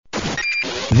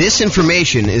This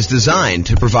information is designed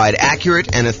to provide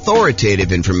accurate and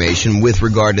authoritative information with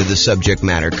regard to the subject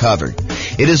matter covered.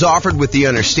 It is offered with the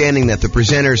understanding that the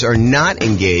presenters are not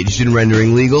engaged in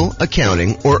rendering legal,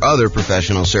 accounting, or other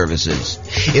professional services.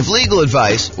 If legal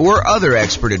advice or other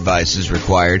expert advice is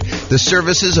required, the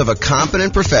services of a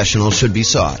competent professional should be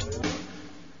sought.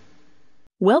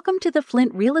 Welcome to the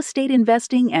Flint Real Estate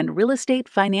Investing and Real Estate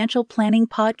Financial Planning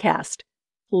Podcast.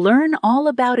 Learn all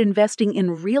about investing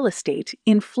in real estate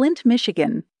in Flint,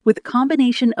 Michigan, with a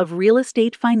combination of real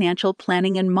estate financial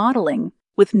planning and modeling,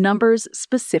 with numbers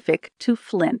specific to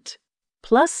Flint,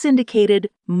 plus syndicated,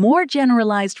 more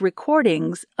generalized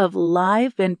recordings of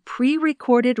live and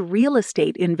pre-recorded real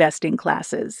estate investing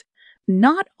classes,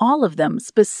 not all of them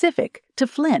specific to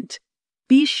Flint.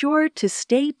 Be sure to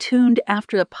stay tuned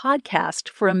after the podcast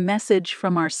for a message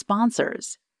from our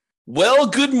sponsors. Well,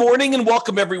 good morning and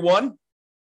welcome, everyone.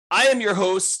 I am your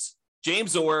host,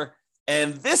 James Orr,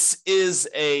 and this is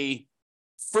a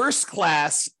first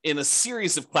class in a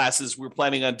series of classes we're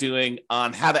planning on doing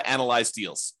on how to analyze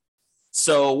deals.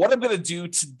 So what I'm going to do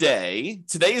today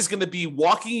is going to be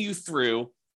walking you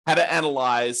through how to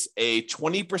analyze a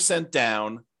 20%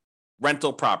 down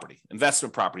rental property,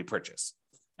 investment property purchase.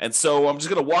 And so I'm just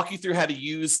going to walk you through how to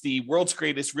use the world's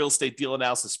greatest real estate deal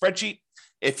analysis spreadsheet.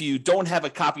 If you don't have a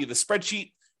copy of the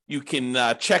spreadsheet, you can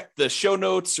check the show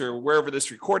notes or wherever this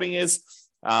recording is.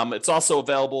 It's also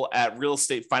available at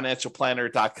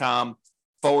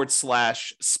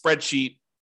realestateFinancialPlanner.com/spreadsheet.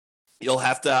 You'll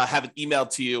have to have it emailed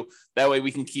to you. That way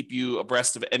we can keep you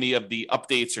abreast of any of the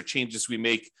updates or changes we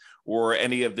make or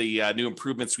any of the new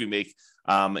improvements we make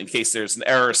in case there's an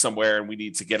error somewhere and we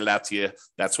need to get it out to you.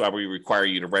 That's why we require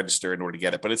you to register in order to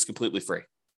get it, but it's completely free.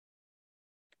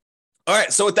 All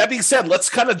right, so with that being said, let's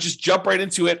kind of just jump right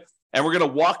into it. And we're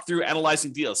going to walk through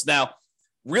analyzing deals. Now,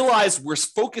 realize we're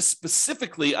focused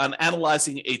specifically on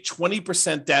analyzing a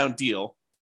 20% down deal.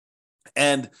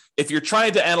 And if you're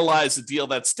trying to analyze a deal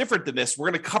that's different than this, we're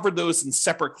going to cover those in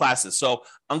separate classes. So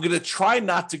I'm going to try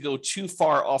not to go too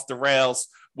far off the rails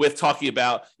with talking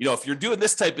about, if you're doing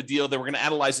this type of deal, then we're going to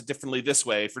analyze it differently this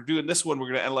way. If we're doing this one, we're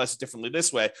going to analyze it differently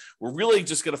this way. We're really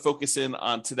just going to focus in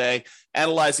on today,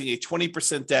 analyzing a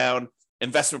 20% down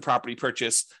investment property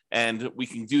purchase, and we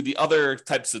can do the other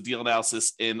types of deal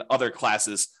analysis in other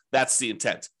classes. That's the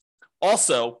intent.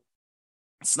 Also,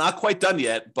 it's not quite done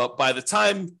yet, but by the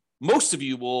time most of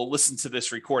you will listen to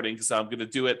this recording, because I'm going to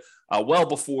do it well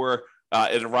before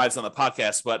it arrives on the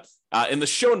podcast, but in the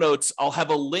show notes, I'll have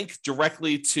a link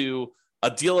directly to a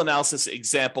deal analysis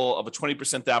example of a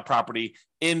 20% down property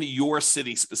in your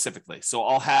city specifically. So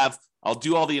I'll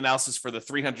do all the analysis for the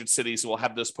 300 cities. We'll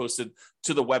have those posted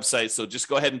to the website. So just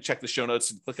go ahead and check the show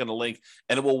notes and click on the link,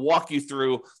 and it will walk you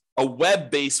through a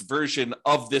web-based version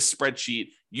of this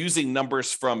spreadsheet using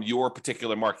numbers from your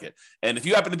particular market. And if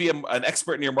you happen to be an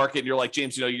expert in your market and you're like,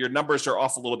 James, your numbers are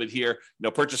off a little bit here.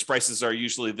 Purchase prices are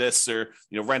usually this, or,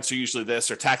 rents are usually this,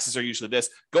 or taxes are usually this.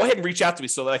 Go ahead and reach out to me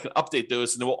so that I can update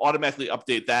those, and it will automatically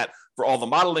update that for all the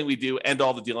modeling we do and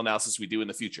all the deal analysis we do in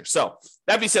the future. So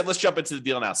that being said, let's jump into the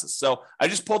deal analysis. So I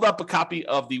just pulled up a copy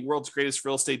of the world's greatest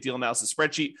real estate deal analysis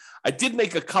spreadsheet. I did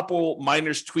make a couple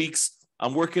minor tweaks.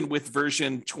 I'm working with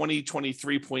version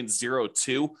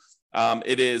 2023.02.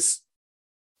 It is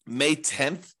May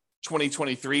 10th,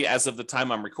 2023, as of the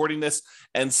time I'm recording this.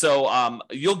 And so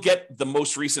you'll get the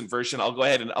most recent version. I'll go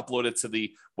ahead and upload it to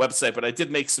the website, but I did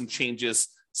make some changes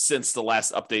since the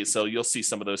last update. So you'll see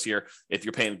some of those here if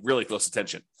you're paying really close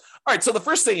attention. All right. So the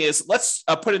first thing is let's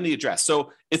put in the address.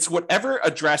 So it's whatever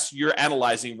address you're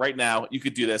analyzing right now, you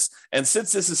could do this. And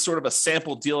since this is sort of a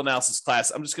sample deal analysis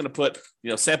class, I'm just going to put,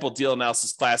 sample deal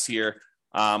analysis class here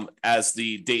as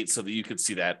the date so that you can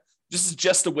see that. This is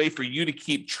just a way for you to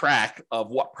keep track of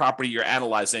what property you're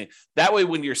analyzing. That way,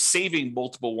 when you're saving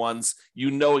multiple ones,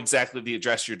 you know exactly the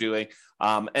address you're doing.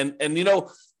 And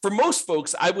for most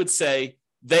folks, I would say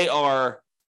they are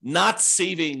not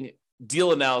saving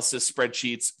deal analysis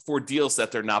spreadsheets for deals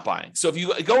that they're not buying. So if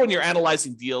you go and you're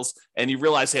analyzing deals and you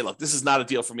realize, hey, look, this is not a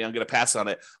deal for me, I'm going to pass on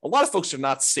it. A lot of folks are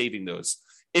not saving those.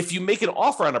 If you make an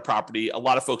offer on a property, a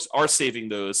lot of folks are saving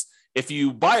those. If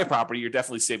you buy a property, you're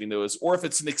definitely saving those. Or if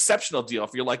it's an exceptional deal,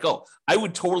 if you're like, oh, I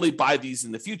would totally buy these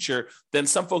in the future, then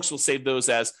some folks will save those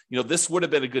as, this would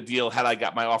have been a good deal had I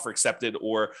got my offer accepted,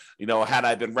 or, had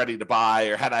I been ready to buy,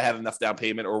 or had I had enough down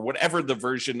payment, or whatever the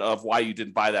version of why you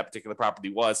didn't buy that particular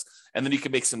property was. And then you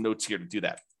can make some notes here to do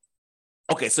that.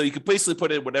 Okay, so you can basically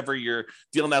put in whatever your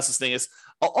deal analysis thing is.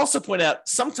 I'll also point out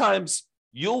sometimes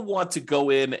you'll want to go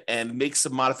in and make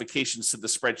some modifications to the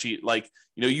spreadsheet. Like,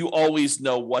 you always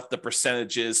know what the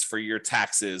percentage is for your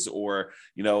taxes, or,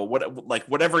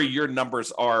 whatever your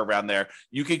numbers are around there.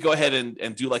 You could go ahead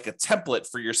and do like a template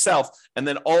for yourself, and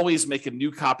then always make a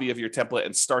new copy of your template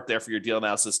and start there for your deal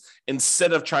analysis,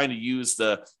 instead of trying to use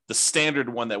the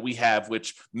standard one that we have,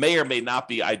 which may or may not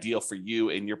be ideal for you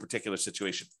in your particular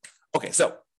situation. Okay,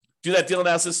 so do that deal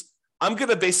analysis. I'm going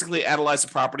to basically analyze the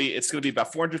property. It's going to be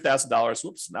about $400,000.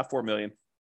 Whoops, not $4 million.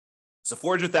 So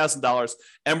 $400,000,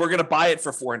 and we're going to buy it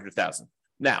for $400,000.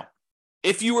 Now,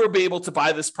 if you were able to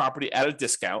buy this property at a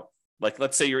discount, like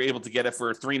let's say you're able to get it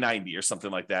for $390 or something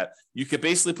like that, you could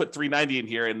basically put $390 in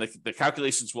here, and the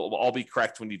calculations will all be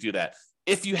correct when you do that.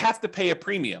 If you have to pay a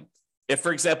premium, if,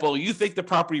 for example, you think the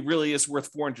property really is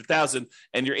worth $400,000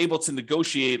 and you're able to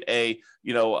negotiate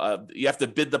you have to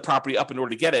bid the property up in order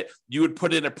to get it, you would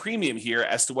put in a premium here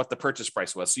as to what the purchase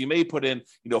price was. So you may put in,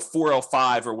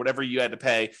 $405 or whatever you had to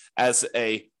pay as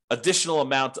a additional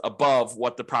amount above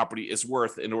what the property is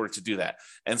worth in order to do that.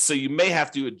 And so you may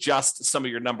have to adjust some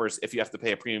of your numbers if you have to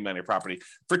pay a premium on your property.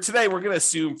 For today, we're going to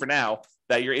assume for now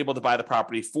that you're able to buy the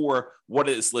property for what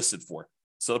it is listed for.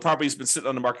 So the property's been sitting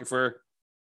on the market for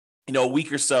a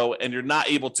week or so, and you're not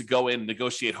able to go in and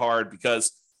negotiate hard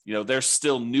because, they're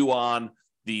still new on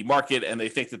the market and they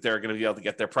think that they're going to be able to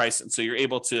get their price. And so you're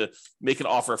able to make an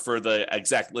offer for the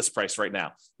exact list price right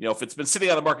now. If it's been sitting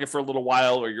on the market for a little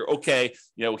while, or you're okay,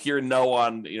 hear no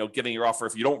on, getting your offer.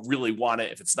 If you don't really want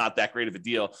it, if it's not that great of a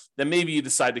deal, then maybe you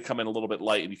decide to come in a little bit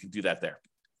light, and you can do that there.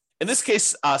 In this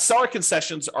case, seller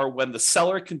concessions are when the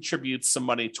seller contributes some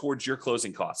money towards your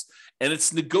closing costs, and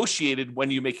it's negotiated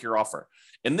when you make your offer.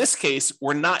 In this case,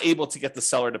 we're not able to get the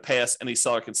seller to pay us any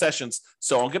seller concessions,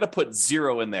 so I'm going to put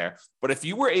 0 in there. But if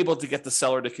you were able to get the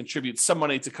seller to contribute some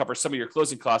money to cover some of your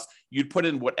closing costs, you'd put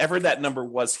in whatever that number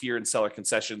was here in seller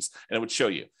concessions, and it would show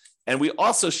you. And we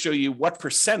also show you what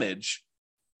percentage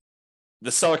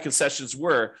the seller concessions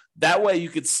were. That way you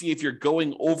could see if you're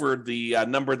going over the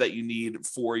number that you need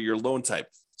for your loan type.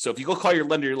 So if you go call your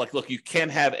lender, you're like, look, you can't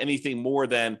have anything more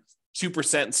than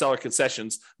 2% in seller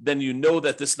concessions, then you know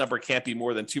that this number can't be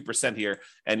more than 2% here.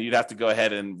 And you'd have to go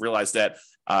ahead and realize that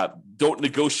don't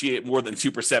negotiate more than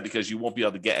 2% because you won't be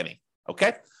able to get any.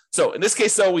 Okay. So in this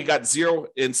case, though, we got 0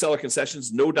 in seller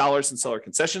concessions, no dollars in seller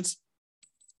concessions.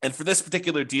 And for this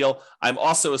particular deal, I'm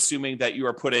also assuming that you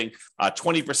are putting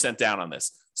 20% down on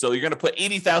this. So you're going to put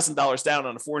 $80,000 down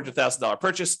on a $400,000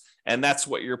 purchase, and that's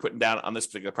what you're putting down on this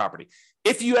particular property.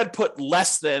 If you had put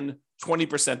less than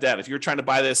 20% down, if you're trying to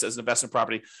buy this as an investment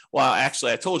property, well,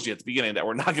 actually, I told you at the beginning that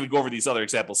we're not going to go over these other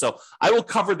examples. So I will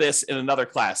cover this in another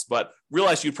class, but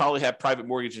realize you'd probably have private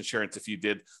mortgage insurance if you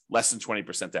did less than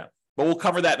 20% down. But we'll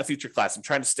cover that in a future class. I'm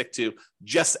trying to stick to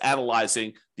just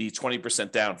analyzing the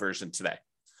 20% down version today.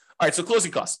 All right, so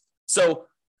closing costs. So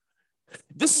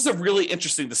this is a really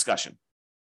interesting discussion.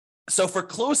 So for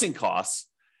closing costs,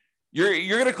 you're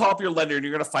going to call up your lender and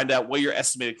you're going to find out what your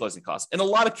estimated closing costs. In a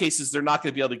lot of cases, they're not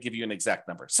going to be able to give you an exact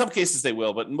number. Some cases they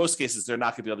will, but in most cases, they're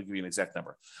not going to be able to give you an exact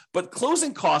number. But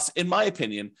closing costs, in my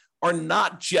opinion, are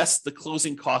not just the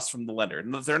closing costs from the lender.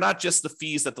 They're not just the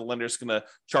fees that the lender is going to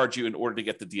charge you in order to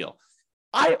get the deal.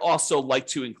 I also like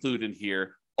to include in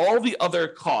here all the other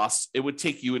costs it would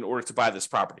take you in order to buy this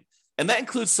property. And that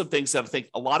includes some things that I think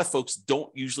a lot of folks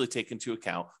don't usually take into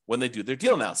account when they do their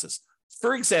deal analysis.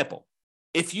 For example,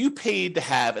 if you paid to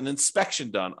have an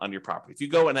inspection done on your property, if you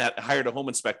go and hired a home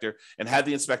inspector and had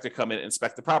the inspector come in and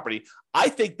inspect the property, I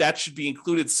think that should be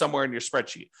included somewhere in your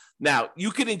spreadsheet. Now,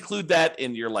 you could include that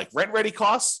in your rent ready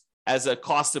costs as a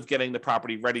cost of getting the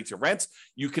property ready to rent.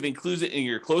 You can include it in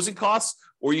your closing costs,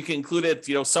 or you can include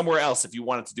it, somewhere else if you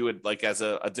wanted to do it as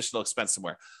an additional expense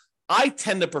somewhere. I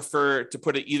tend to prefer to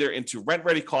put it either into rent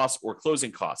ready costs or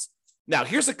closing costs. Now,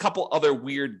 here's a couple other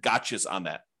weird gotchas on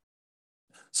that.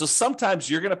 So sometimes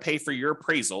you're going to pay for your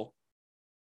appraisal,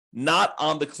 not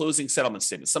on the closing settlement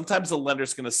statement. Sometimes the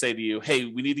lender's going to say to you, hey,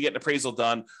 we need to get an appraisal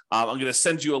done. I'm going to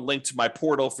send you a link to my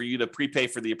portal for you to prepay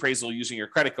for the appraisal using your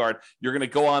credit card. You're going to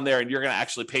go on there and you're going to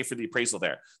actually pay for the appraisal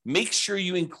there. Make sure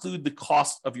you include the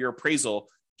cost of your appraisal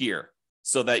here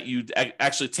so that you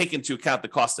actually take into account the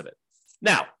cost of it.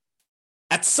 Now,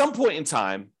 at some point in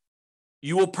time,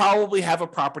 you will probably have a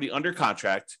property under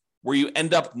contract where you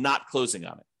end up not closing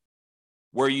on it,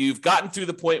 where you've gotten through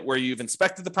the point where you've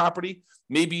inspected the property,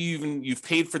 maybe you've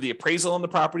paid for the appraisal on the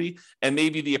property, and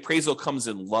maybe the appraisal comes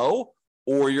in low,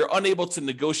 or you're unable to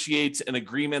negotiate an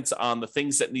agreement on the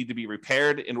things that need to be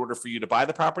repaired in order for you to buy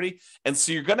the property. And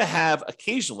so you're going to have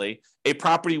occasionally a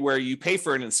property where you pay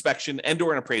for an inspection and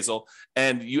or an appraisal,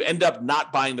 and you end up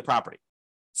not buying the property.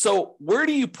 So where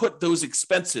do you put those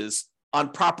expenses on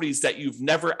properties that you've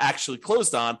never actually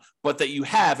closed on, but that you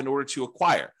have in order to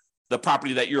acquire the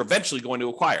property that you're eventually going to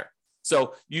acquire.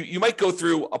 So you might go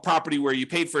through a property where you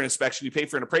paid for an inspection, you paid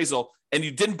for an appraisal, and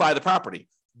you didn't buy the property.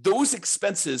 Those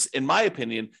expenses, in my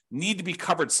opinion, need to be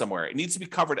covered somewhere. It needs to be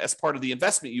covered as part of the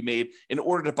investment you made in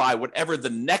order to buy whatever the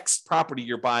next property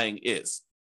you're buying is.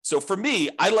 So for me,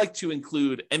 I like to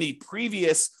include any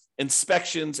previous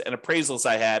inspections and appraisals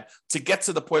I had to get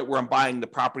to the point where I'm buying the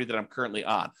property that I'm currently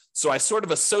on. So I sort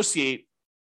of associate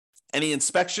any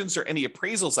inspections or any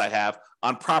appraisals I have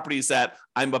on properties that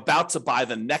I'm about to buy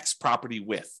the next property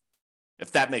with,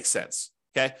 if that makes sense.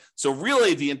 Okay. So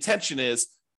really the intention is,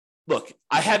 look,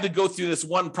 I had to go through this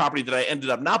one property that I ended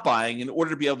up not buying in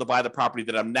order to be able to buy the property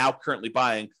that I'm now currently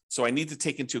buying. So I need to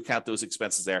take into account those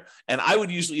expenses there. And I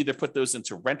would usually either put those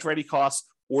into rent ready costs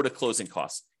or to closing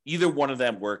costs. Either one of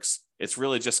them works. It's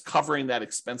really just covering that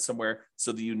expense somewhere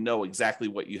so that you know exactly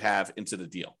what you have into the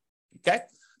deal. Okay.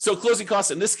 So closing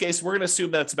costs, in this case, we're going to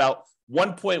assume that it's about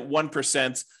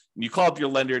 1.1%. You call up your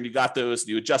lender and you got those, and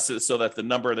you adjust it so that the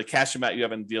number, the cash amount you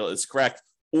have in the deal is correct,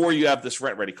 or you have this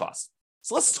rent ready cost.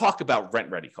 So let's talk about rent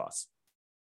ready costs.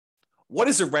 What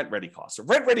is a rent ready cost? A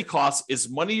rent ready cost is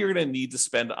money you're going to need to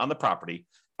spend on the property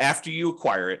after you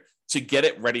acquire it to get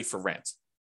it ready for rent.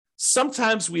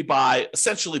 Sometimes we buy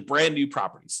essentially brand new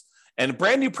properties, and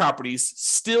brand new properties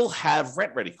still have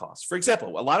rent ready costs. For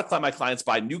example, a lot of my clients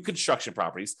buy new construction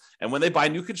properties, and when they buy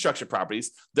new construction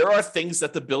properties, there are things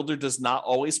that the builder does not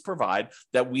always provide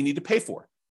that we need to pay for.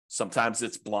 Sometimes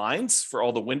it's blinds for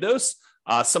all the windows.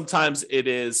 Sometimes it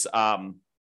is,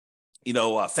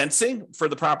 fencing for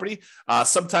the property.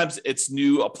 Sometimes it's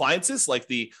new appliances, like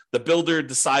the builder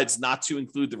decides not to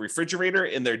include the refrigerator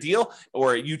in their deal,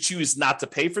 or you choose not to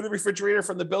pay for the refrigerator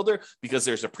from the builder because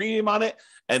there's a premium on it.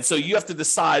 And so you have to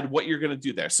decide what you're going to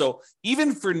do there. So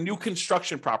even for new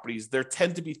construction properties, there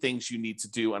tend to be things you need to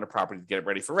do on a property to get it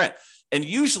ready for rent. And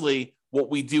usually what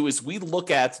we do is we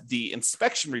look at the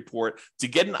inspection report to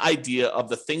get an idea of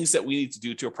the things that we need to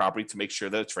do to a property to make sure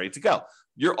that it's ready to go.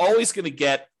 You're always going to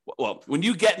get, when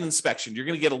you get an inspection, you're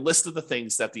going to get a list of the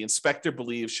things that the inspector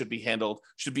believes should be handled,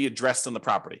 should be addressed on the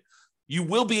property. You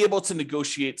will be able to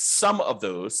negotiate some of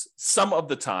those, some of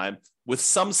the time, with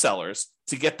some sellers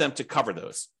to get them to cover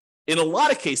those. In a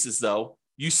lot of cases, though,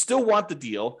 you still want the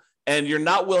deal and you're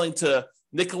not willing to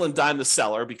nickel and dime the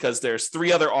seller because there's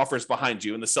 3 other offers behind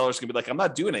you, and the seller's gonna be like, I'm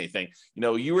not doing anything.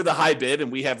 You were the high bid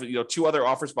and we have 2 other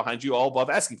offers behind you all above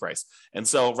asking price. And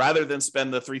so rather than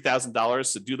spend the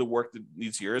 $3,000 to do the work that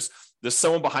needs yours, there's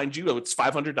someone behind you it's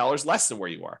 $500 less than where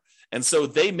you are. And so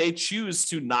they may choose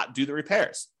to not do the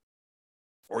repairs.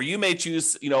 Or you may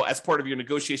choose, as part of your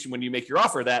negotiation when you make your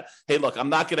offer that, hey, look, I'm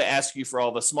not going to ask you for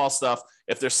all the small stuff.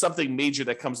 If there's something major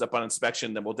that comes up on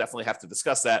inspection, then we'll definitely have to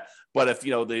discuss that. But if,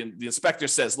 the inspector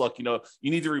says, look, you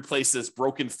need to replace this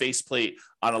broken faceplate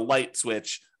on a light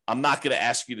switch, I'm not going to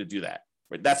ask you to do that.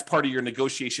 Right? That's part of your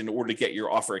negotiation in order to get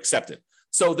your offer accepted.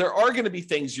 So there are going to be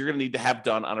things you're going to need to have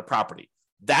done on a property.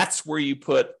 That's where you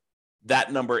put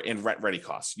that number in rent ready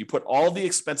costs. You put all the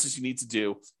expenses you need to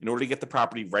do in order to get the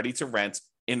property ready to rent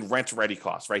in rent ready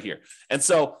costs right here. And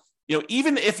so,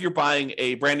 even if you're buying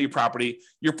a brand new property,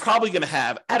 you're probably going to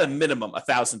have at a minimum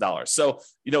 $1,000. So,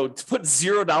 to put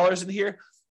 $0 in here,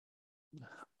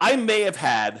 I may have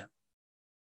had,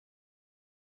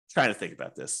 trying to think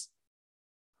about this.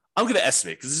 I'm going to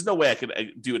estimate because there's no way I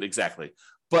could do it exactly,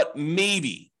 but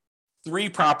maybe 3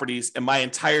 properties in my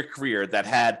entire career that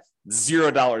had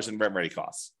 $0 in rent ready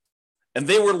costs. And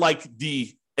they were like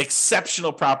the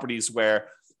exceptional properties where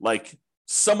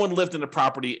someone lived in a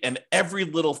property and every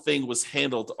little thing was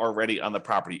handled already on the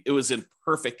property. It was in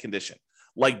perfect condition,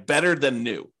 better than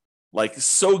new,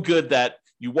 so good that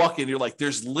you walk in, you're like,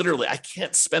 there's literally, I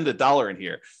can't spend $1 in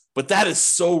here. But that is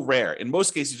so rare. In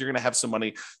most cases, you're going to have some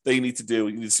money that you need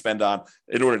to spend on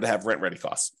in order to have rent ready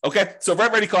costs. Okay. So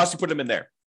rent ready costs, you put them in there.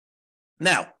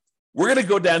 Now, we're going to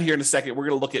go down here in a second. We're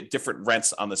going to look at different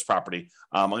rents on this property.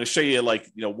 I'm going to show you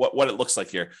what it looks like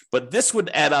here. But this would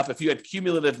add up if you had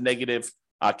cumulative negative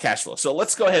cash flow. So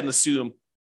let's go ahead and assume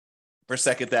for a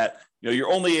second that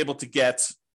you're only able to get,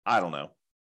 I don't know,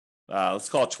 let's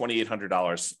call it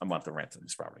 $2,800 a month of rent on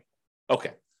this property.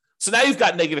 Okay. So now you've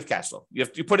got negative cash flow. You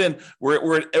put in,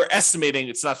 we're estimating,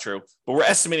 it's not true, but we're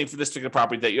estimating for this particular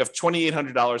property that you have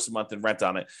 $2,800 a month in rent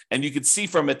on it. And you can see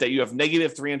from it that you have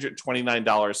negative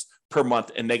 $329 per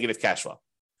month in negative cash flow.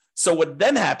 So what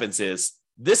then happens is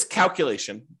this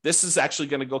calculation, this is actually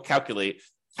going to go calculate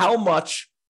how much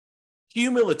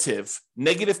cumulative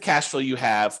negative cash flow you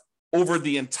have over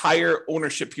the entire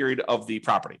ownership period of the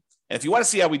property. And if you want to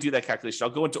see how we do that calculation, I'll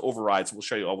go into overrides and we'll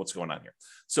show you all what's going on here.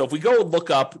 So if we go look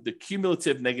up the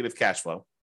cumulative negative cash flow,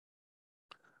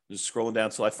 just scrolling down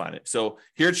until I find it. So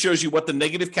here it shows you what the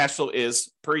negative cash flow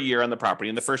is per year on the property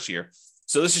in the first year.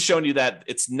 So this is showing you that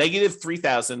it's negative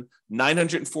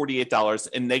 $3,948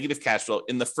 in negative cash flow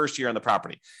in the first year on the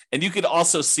property. And you could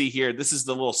also see here, this is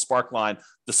the little spark line.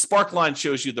 The spark line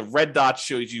shows you, the red dot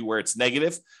shows you where it's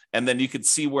negative, and then you can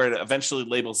see where it eventually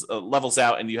levels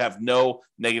out and you have no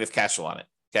negative cash flow on it.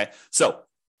 Okay, so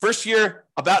first year,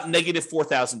 about negative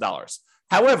 $4,000.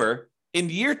 However, in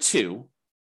year 2,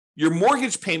 your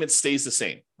mortgage payment stays the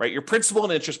same, right? Your principal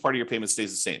and interest part of your payment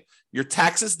stays the same. Your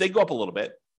taxes, they go up a little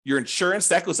bit. Your insurance,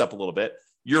 that goes up a little bit.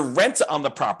 Your rent on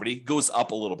the property goes up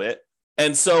a little bit.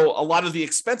 And so a lot of the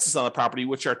expenses on the property,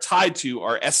 which are tied to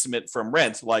our estimate from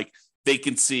rent, like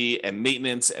vacancy and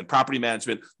maintenance and property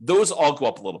management, those all go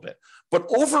up a little bit. But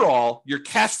overall, your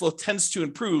cash flow tends to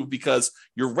improve because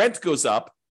your rent goes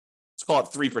up. Let's call it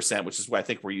 3%, which is what I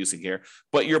think we're using here.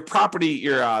 But your property,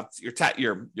 your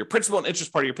principal and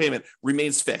interest part of your payment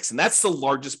remains fixed. And that's the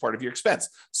largest part of your expense.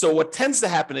 So what tends to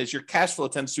happen is your cash flow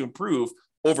tends to improve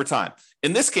over time.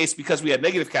 In this case, because we had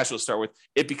negative cash flow to start with,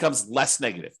 it becomes less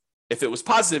negative. If it was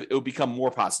positive, it would become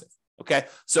more positive. Okay.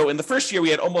 So in the first year,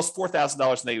 we had almost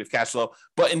 $4,000 negative cash flow,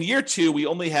 but in year 2, we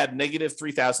only had negative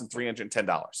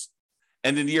 $3,310.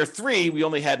 And in year 3, we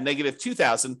only had negative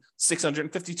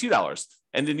 $2,652.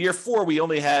 And in year 4, we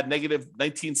only had negative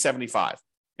 $1,975.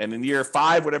 And in year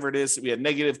 5, whatever it is, we had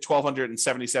negative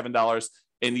 $1,277.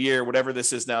 In year, whatever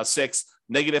this is now, 6,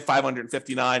 negative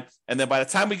 $559. And then by the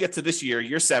time we get to this year,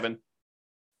 year 7,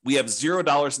 we have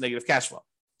 $0 negative cash flow.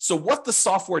 So what the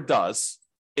software does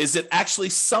is it actually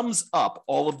sums up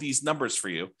all of these numbers for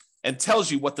you and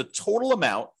tells you what the total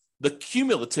amount, the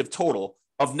cumulative total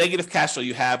of negative cash flow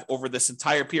you have over this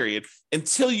entire period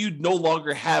until you no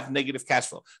longer have negative cash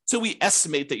flow. So we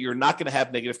estimate that you're not going to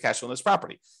have negative cash flow on this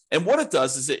property. And what it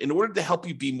does is that in order to help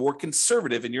you be more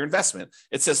conservative in your investment,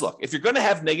 it says, look, if you're going to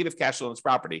have negative cash flow on this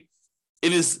property,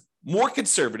 it is more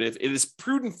conservative. It is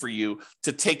prudent for you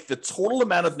to take the total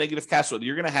amount of negative cash flow that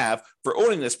you're going to have for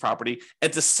owning this property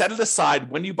and to set it aside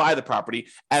when you buy the property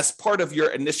as part of your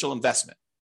initial investment.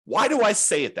 Why do I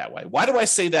say it that way? Why do I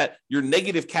say that your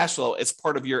negative cash flow is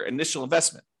part of your initial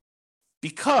investment?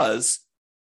 Because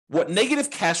what negative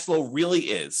cash flow really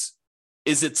is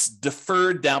it's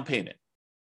deferred down payment.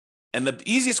 And the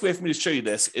easiest way for me to show you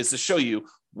this is to show you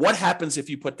what happens if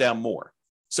you put down more.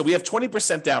 So we have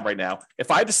 20% down right now.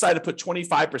 If I decide to put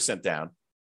 25% down,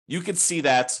 you can see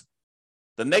that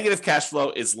the negative cash flow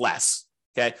is less.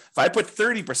 Okay. If I put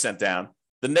 30% down,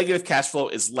 the negative cash flow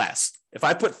is less. If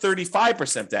I put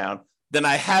 35% down, then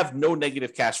I have no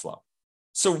negative cash flow.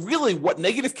 So really what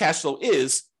negative cash flow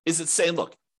is it's saying,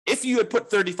 look, if you had put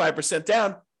 35%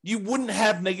 down, you wouldn't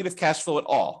have negative cash flow at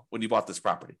all when you bought this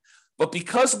property. But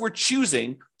because we're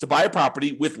choosing to buy a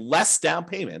property with less down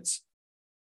payments,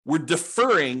 we're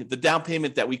deferring the down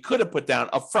payment that we could have put down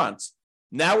up front.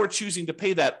 Now we're choosing to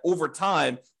pay that over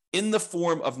time in the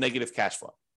form of negative cash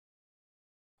flow.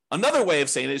 Another way of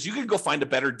saying it is you could go find a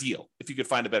better deal if you could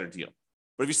find a better deal.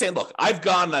 But if you're saying, look, I've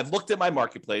gone and I've looked at my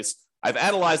marketplace, I've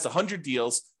analyzed 100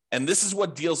 deals, and this is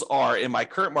what deals are in my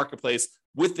current marketplace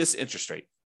with this interest rate,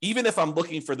 even if I'm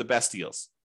looking for the best deals.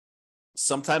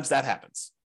 Sometimes that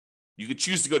happens. You could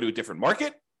choose to go to a different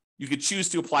market. You could choose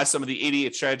to apply some of the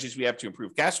 88 strategies we have to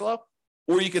improve cash flow.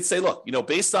 Or you could say, look,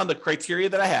 based on the criteria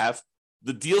that I have,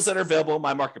 the deals that are available in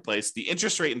my marketplace, the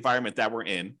interest rate environment that we're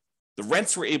in, the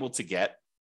rents we're able to get,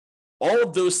 all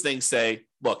of those things say,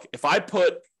 look, if I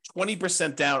put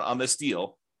 20% down on this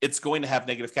deal, it's going to have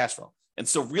negative cash flow. And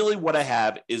so really what I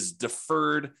have is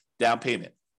deferred down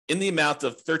payment in the amount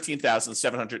of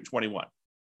 $13,721.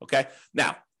 Okay.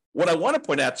 Now, what I want to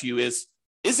point out to you is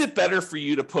it better for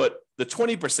you to put the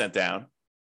 20% down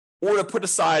or to put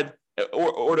aside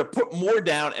or to put more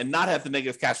down and not have the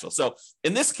negative cash flow? So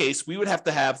in this case, we would have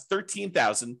to have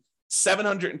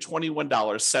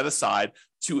 $13,721 set aside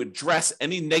to address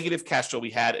any negative cash flow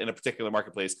we had in a particular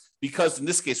marketplace, because in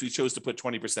this case, we chose to put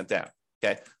 20% down.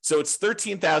 Okay. So it's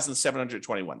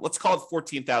 $13,721. Let's call it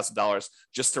 $14,000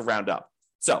 just to round up.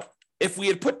 So if we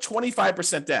had put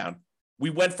 25% down,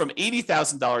 we went from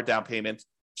 $80,000 down payment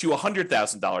to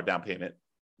 $100,000 down payment,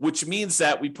 which means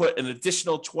that we put an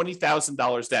additional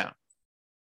 $20,000 down.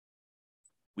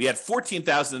 We had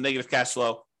 $14,000 in negative cash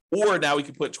flow, or now we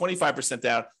can put 25%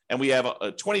 down and we have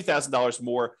 $20,000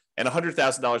 more and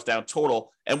 $100,000 down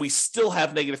total, and we still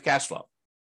have negative cash flow.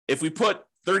 If we put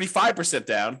 35%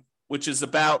 down, which is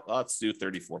about, let's do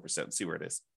 34% and see where it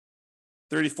is.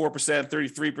 34%,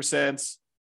 33%.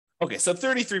 Okay, so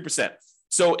 33%.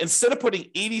 So instead of putting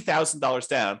 $80,000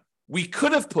 down, we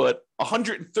could have put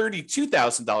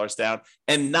 $132,000 down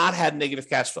and not had negative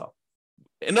cash flow.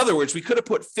 In other words, we could have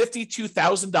put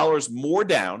 $52,000 more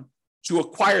down to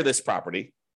acquire this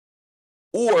property,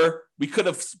 or we could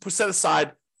have set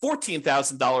aside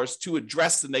 $14,000 to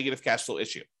address the negative cash flow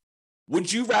issue.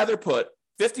 Would you rather put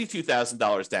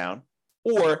 $52,000 down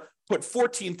or put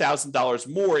 $14,000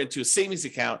 more into a savings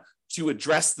account to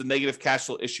address the negative cash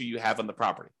flow issue you have on the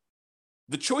property?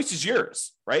 The choice is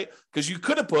yours, right? Because you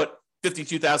could have put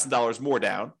 $52,000 more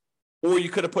down, or you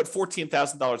could have put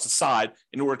 $14,000 aside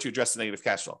in order to address the negative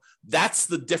cash flow. That's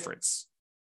the difference,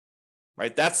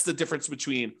 right? That's the difference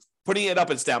between putting it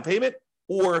up as down payment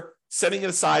or setting it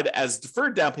aside as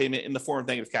deferred down payment in the form of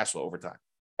negative cash flow over time.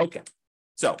 Okay,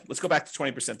 so let's go back to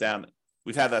 20% down.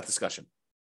 We've had that discussion.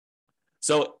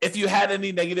 So if you had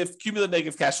any cumulative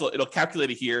negative cash flow, it'll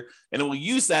calculate it here, and it will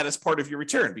use that as part of your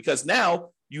return, because now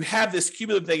you have this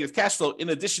cumulative negative cash flow in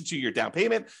addition to your down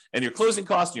payment and your closing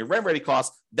costs and your rent ready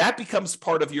costs. That becomes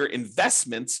part of your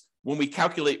investments when we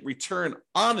calculate return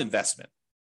on investment,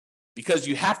 because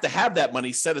you have to have that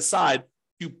money set aside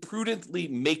to prudently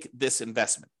make this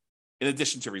investment in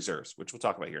addition to reserves, which we'll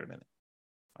talk about here in a minute.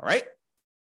 All right.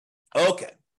 Okay.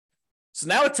 So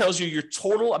now it tells you your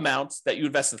total amount that you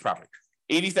invest in the property.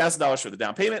 $80,000 for the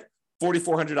down payment,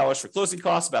 $4,400 for closing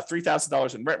costs, about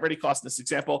 $3,000 in rent ready costs in this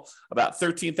example, about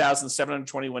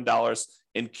 $13,721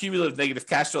 in cumulative negative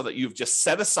cash flow that you've just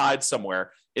set aside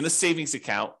somewhere in a savings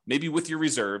account, maybe with your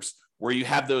reserves, where you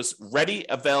have those ready,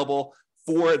 available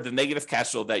for the negative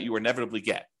cash flow that you inevitably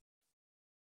get.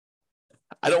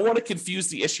 I don't want to confuse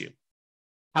the issue.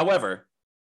 However,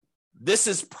 this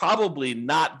is probably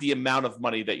not the amount of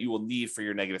money that you will need for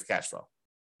your negative cash flow,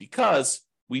 because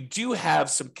we do have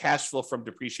some cash flow from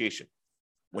depreciation.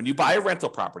 When you buy a rental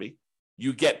property,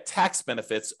 you get tax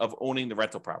benefits of owning the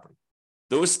rental property.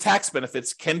 Those tax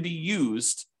benefits can be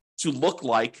used to look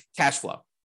like cash flow,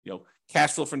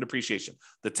 cash flow from depreciation.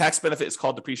 The tax benefit is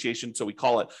called depreciation, so we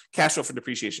call it cash flow from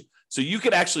depreciation. So you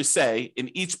could actually say in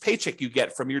each paycheck you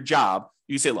get from your job,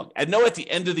 you say, look, I know at the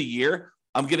end of the year,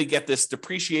 I'm going to get this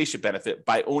depreciation benefit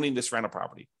by owning this rental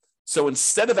property. So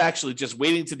instead of actually just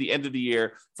waiting to the end of the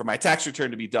year for my tax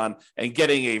return to be done and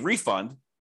getting a refund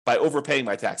by overpaying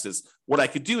my taxes, what I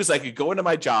could do is I could go into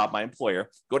my job, my employer,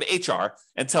 go to HR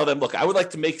and tell them, look, I would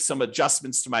like to make some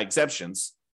adjustments to my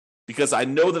exemptions because I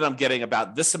know that I'm getting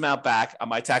about this amount back on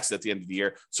my taxes at the end of the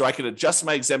year. So I can adjust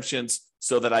my exemptions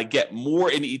so that I get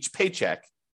more in each paycheck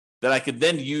that I could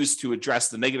then use to address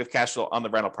the negative cash flow on the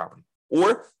rental property,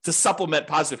 or to supplement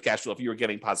positive cash flow if you were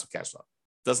getting positive cash flow.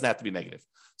 It doesn't have to be negative.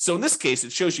 So in this case,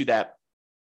 it shows you that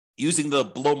using the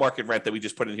below market rent that we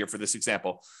just put in here for this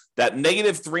example, that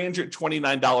negative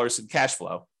 $329 in cash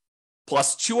flow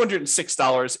plus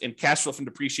 $206 in cash flow from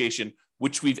depreciation,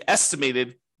 which we've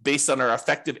estimated based on our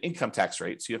effective income tax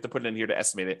rate. So you have to put it in here to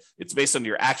estimate it. It's based on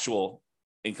your actual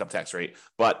income tax rate.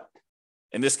 But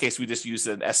in this case, we just use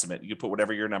an estimate. You can put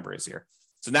whatever your number is here.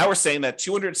 So now we're saying that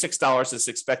 $206 is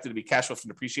expected to be cash flow from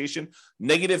depreciation,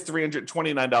 negative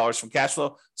 $329 from cash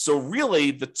flow. So really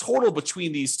the total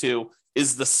between these two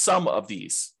is the sum of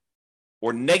these,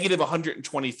 or negative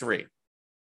 123.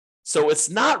 So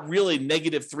it's not really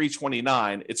negative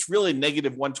 329, it's really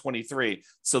negative 123.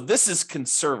 So this is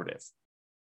conservative.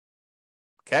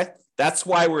 Okay, that's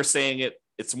why we're saying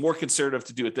it's more conservative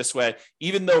to do it this way,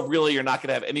 even though really you're not going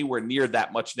to have anywhere near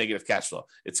that much negative cash flow.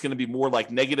 It's going to be more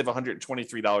like negative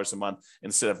 $123 a month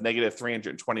instead of negative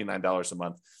 $329 a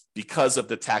month because of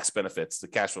the tax benefits, the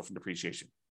cash flow from depreciation.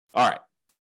 All right.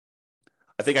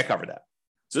 I think I covered that.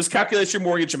 So this calculates your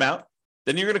mortgage amount.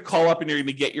 Then you're going to call up and you're going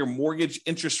to get your mortgage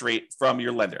interest rate from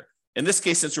your lender. In this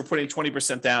case, since we're putting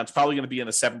 20% down, it's probably going to be in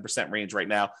the 7% range right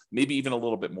now, maybe even a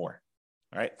little bit more.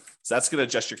 All right. So that's going to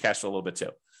adjust your cash flow a little bit too.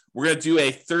 We're going to do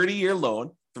a 30-year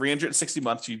loan, 360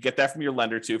 months. You'd get that from your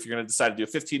lender too. If you're going to decide to do a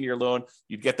 15-year loan,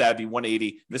 you'd get that. It'd be 180.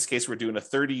 In this case, we're doing a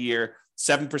 30-year,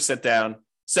 7% down,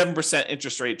 7%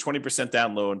 interest rate, 20%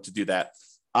 down loan to do that.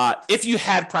 If you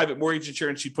had private mortgage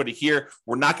insurance, you'd put it here.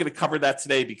 We're not going to cover that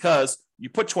today because you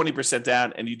put 20%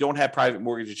 down and you don't have private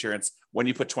mortgage insurance when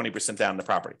you put 20% down in the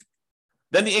property.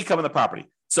 Then the income of the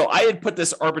property. So I had put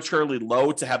this arbitrarily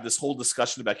low to have this whole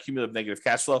discussion about cumulative negative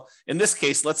cash flow. In this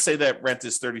case, let's say that rent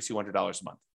is $3,200 a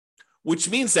month, which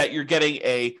means that you're getting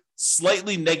a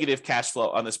slightly negative cash flow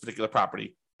on this particular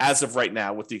property as of right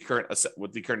now with the current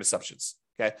assumptions.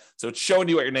 Okay, so it's showing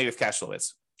you what your negative cash flow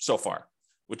is so far,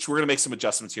 which we're going to make some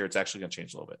adjustments here. It's actually going to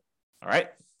change a little bit. All right.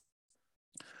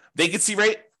 Vacancy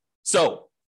rate. So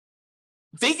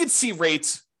vacancy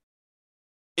rate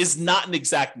is not an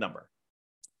exact number.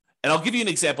 And I'll give you an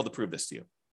example to prove this to you.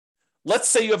 let's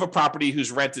say you have a property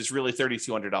whose rent is really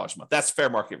 $3,200 a month. That's fair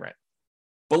market rent.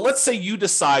 But let's say you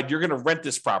decide you're going to rent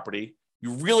this property.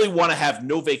 You really want to have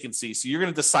no vacancy. So you're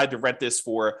going to decide to rent this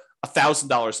for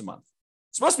 $1,000 a month.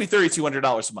 It's supposed to be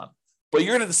 $3,200 a month, but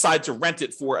you're going to decide to rent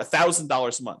it for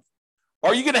 $1,000 a month.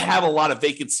 Are you going to have a lot of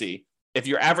vacancy if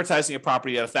you're advertising a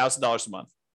property at $1,000 a month?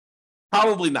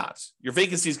 Probably not. Your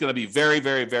vacancy is going to be very,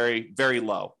 very, very, very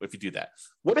low if you do that.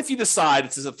 What if you decide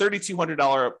it's a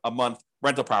 $3,200 a month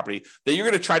rental property that you're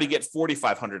going to try to get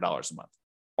 $4,500 a month?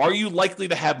 Are you likely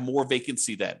to have more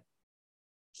vacancy then?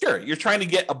 Sure, you're trying to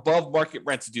get above market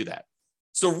rent to do that.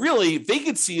 So really,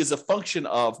 vacancy is a function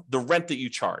of the rent that you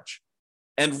charge.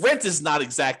 And rent is not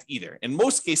exact either. In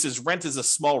most cases, rent is a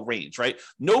small range, right?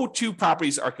 No two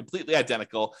properties are completely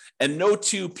identical, and no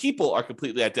two people are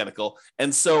completely identical.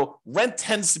 And so rent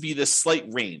tends to be this slight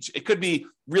range. It could be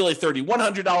really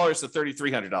 $3,100 to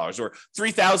 $3,300 or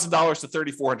 $3,000 to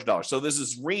 $3,400. So there's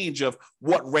this range of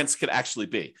what rents could actually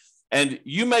be. And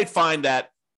you might find that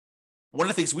one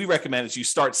of the things we recommend is you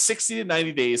start 60 to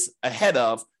 90 days ahead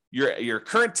of your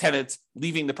current tenant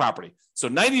leaving the property. So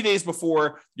 90 days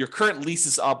before your current lease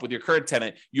is up with your current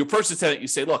tenant, you approach the tenant, you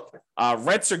say, look,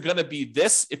 rents are going to be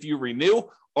this if you renew.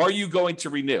 Are you going to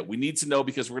renew? We need to know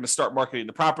because we're going to start marketing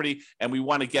the property and we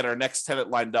want to get our next tenant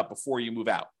lined up before you move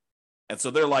out. And so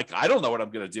they're like, I don't know what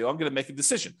I'm going to do. I'm going to make a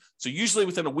decision. So usually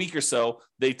within a week or so,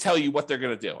 they tell you what they're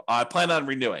going to do. I plan on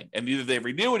renewing. And either they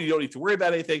renew and you don't need to worry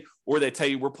about anything, or they tell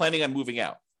you we're planning on moving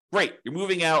out. Great, you're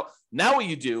moving out. Now what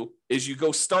you do is you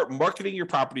go start marketing your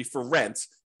property for rent.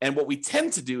 And what we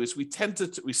tend to do is we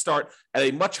start at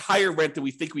a much higher rent than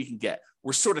we think we can get.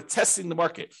 We're sort of testing the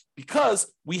market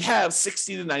because we have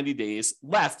 60 to 90 days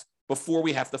left before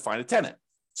we have to find a tenant.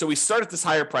 So we start at this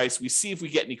higher price. We see if we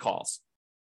get any calls.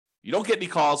 You don't get any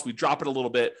calls, we drop it a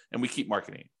little bit and we keep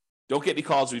marketing. Don't get any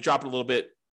calls, we drop it a little bit,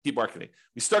 keep marketing.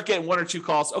 We start getting one or two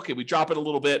calls. Okay, we drop it a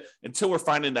little bit until we're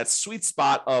finding that sweet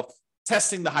spot of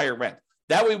testing the higher rent.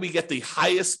 That way we get the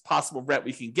highest possible rent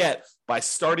we can get by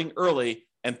starting early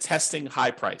and testing high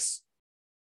price.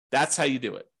 That's how you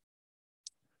do it.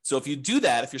 So if you do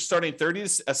that, if you're starting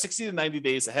 60 to 90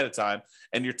 days ahead of time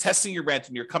and you're testing your rent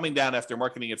and you're coming down after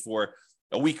marketing it for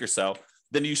a week or so,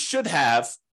 then you should have,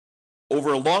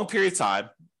 over a long period of time,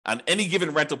 on any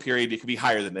given rental period, it could be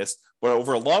higher than this, but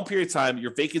over a long period of time,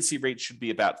 your vacancy rate should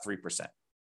be about 3%.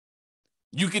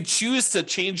 You could choose to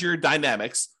change your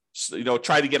dynamics,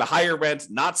 try to get a higher rent,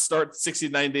 not start 60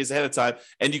 to 90 days ahead of time,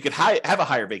 and you could have a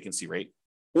higher vacancy rate.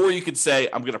 Or you could say,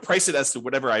 I'm going to price it as to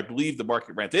whatever I believe the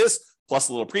market rent is, plus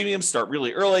a little premium, start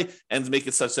really early, and make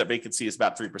it such that vacancy is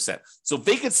about 3%. So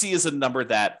vacancy is a number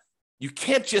that you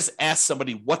can't just ask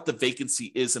somebody what the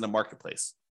vacancy is in a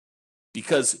marketplace,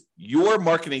 because your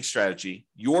marketing strategy,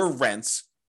 your rents,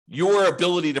 your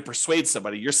ability to persuade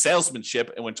somebody, your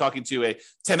salesmanship, and when talking to a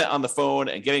tenant on the phone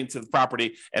and getting to the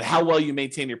property, and how well you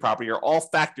maintain your property are all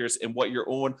factors in what your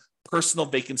own personal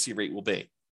vacancy rate will be.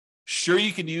 Sure,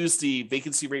 you can use the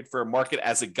vacancy rate for a market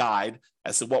as a guide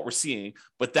as to what we're seeing,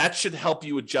 but that should help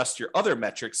you adjust your other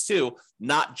metrics too,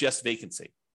 not just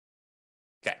vacancy.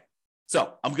 Okay,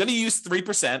 so I'm going to use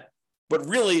 3%, but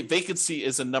really vacancy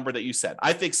is a number that you said.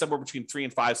 I think somewhere between 3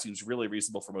 and 5 seems really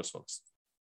reasonable for most folks.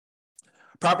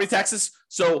 Property taxes.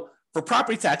 So for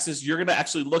property taxes, you're going to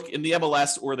actually look in the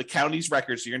MLS or the county's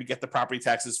records. You're going to get the property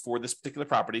taxes for this particular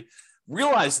property.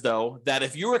 Realize, though, that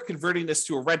if you are converting this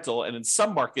to a rental, and in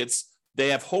some markets, they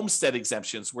have homestead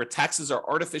exemptions where taxes are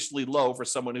artificially low for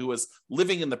someone who is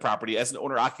living in the property as an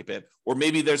owner-occupant, or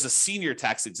maybe there's a senior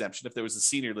tax exemption if there was a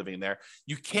senior living there.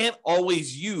 You can't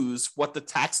always use what the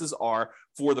taxes are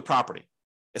for the property,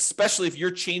 especially if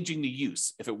you're changing the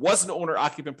use. If it was an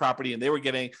owner-occupant property and they were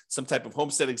getting some type of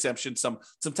homestead exemption, some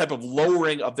type of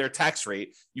lowering of their tax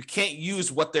rate, you can't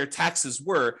use what their taxes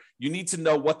were. You need to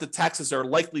know what the taxes are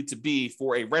likely to be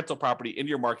for a rental property in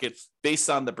your market based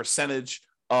on the percentage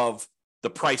of the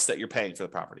price that you're paying for the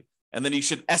property. And then you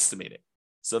should estimate it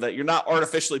so that you're not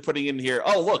artificially putting in here,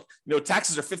 oh, look,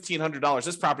 taxes are $1,500.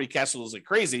 This property cash flows like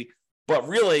crazy. But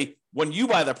really, when you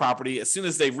buy the property, as soon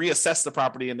as they reassess the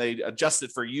property and they adjust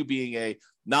it for you being a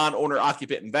non-owner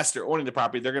occupant investor owning the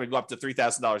property, they're going to go up to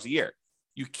 $3,000 a year.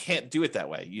 You can't do it that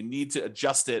way. You need to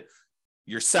adjust it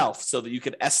yourself so that you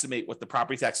can estimate what the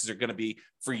property taxes are going to be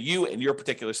for you in your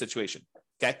particular situation.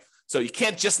 Okay. So you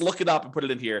can't just look it up and put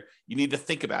it in here. You need to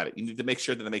think about it. You need to make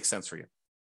sure that it makes sense for you.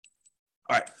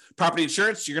 All right. Property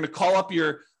insurance. You're going to call up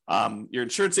your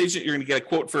insurance agent. You're going to get a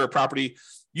quote for a property.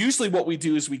 Usually what we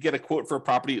do is we get a quote for a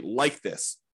property like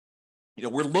this.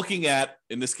 We're looking at,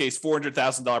 in this case,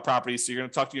 $400,000 properties. So you're going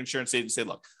to talk to your insurance agent and say,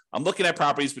 look, I'm looking at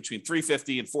properties between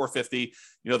 $350,000 and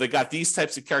 $450,000. They got these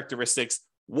types of characteristics.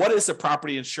 what is a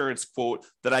property insurance quote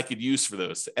that I could use for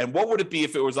those? And what would it be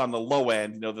if it was on the low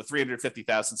end, the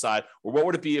 350,000 side, or what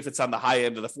would it be if it's on the high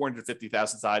end of the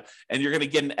 450,000 side? And you're going to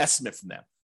get an estimate from them.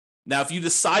 Now, if you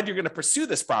decide you're going to pursue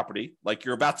this property, like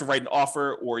you're about to write an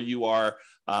offer, or you are,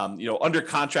 under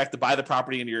contract to buy the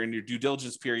property and you're in your due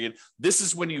diligence period, this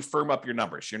is when you firm up your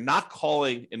numbers. You're not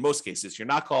calling, in most cases, you're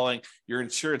not calling your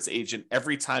insurance agent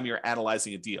every time you're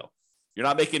analyzing a deal. You're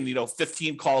not making,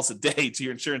 15 calls a day to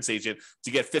your insurance agent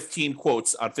to get 15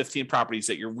 quotes on 15 properties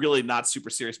that you're really not super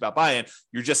serious about buying.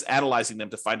 You're just analyzing them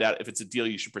to find out if it's a deal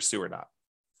you should pursue or not.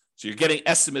 So you're getting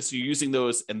estimates, you're using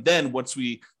those. And then once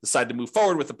we decide to move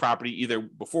forward with the property, either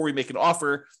before we make an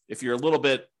offer, if you're a little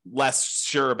bit less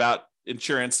sure about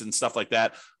insurance and stuff like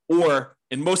that, or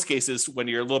in most cases, when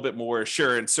you're a little bit more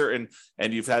sure and certain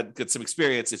and you've got some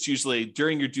experience, it's usually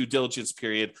during your due diligence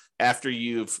period after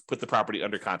you've put the property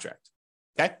under contract.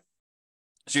 Okay.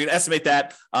 So you're going to estimate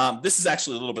that. This is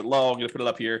actually a little bit low. I'm going to put it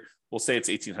up here. We'll say it's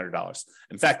 $1,800.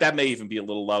 In fact, that may even be a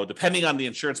little low, depending on the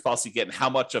insurance policy you get and how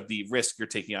much of the risk you're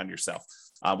taking on yourself.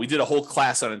 We did a whole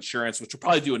class on insurance, which we'll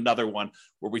probably do another one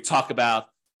where we talk about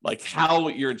like how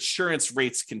your insurance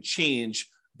rates can change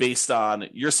based on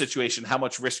your situation, how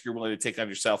much risk you're willing to take on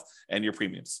yourself and your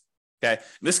premiums. Okay.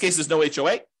 In this case, there's no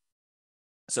HOA.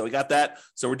 So we got that.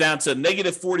 So we're down to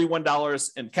negative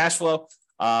 $41 in cash flow.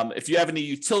 If you have any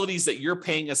utilities that you're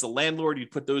paying as a landlord, you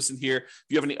put those in here. If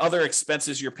you have any other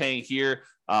expenses you're paying here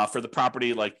for the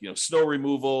property, like snow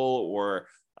removal or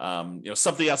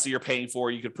something else that you're paying for,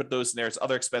 you could put those in there as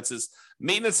other expenses.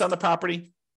 Maintenance on the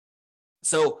property.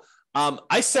 So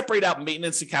I separate out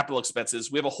maintenance and capital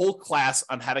expenses. We have a whole class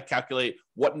on how to calculate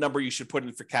what number you should put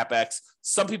in for CapEx.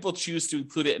 Some people choose to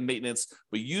include it in maintenance,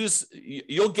 but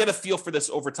you'll get a feel for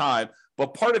this over time.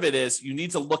 But part of it is you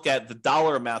need to look at the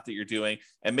dollar amount that you're doing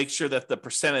and make sure that the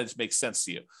percentage makes sense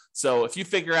to you. So if you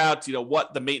figure out,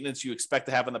 what the maintenance you expect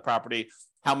to have on the property,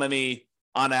 how many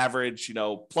on average,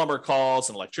 plumber calls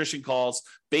and electrician calls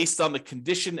based on the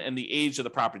condition and the age of the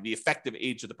property, the effective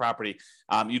age of the property.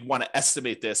 You'd want to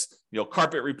estimate this,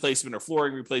 carpet replacement or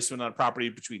flooring replacement on a property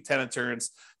between tenant turns,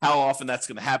 how often that's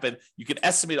going to happen. You can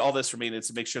estimate all this for maintenance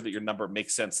and make sure that your number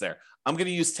makes sense there. I'm going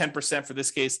to use 10% for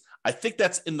this case. I think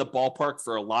that's in the ballpark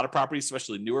for a lot of properties,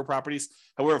 especially newer properties.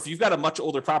 However, if you've got a much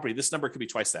older property, this number could be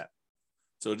twice that.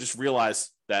 So just realize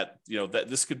that, that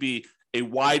this could be a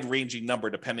wide-ranging number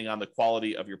depending on the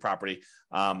quality of your property,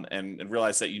 and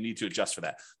realize that you need to adjust for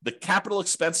that. The capital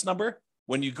expense number,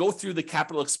 when you go through the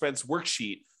capital expense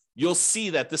worksheet, you'll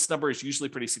see that this number is usually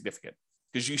pretty significant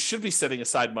because you should be setting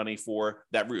aside money for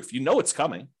that roof. It's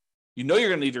coming. You're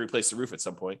going to need to replace the roof at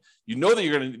some point. That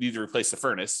you're going to need to replace the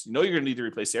furnace. You're going to need to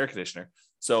replace the air conditioner.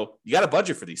 So you got to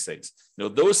budget for these things.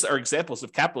 Those are examples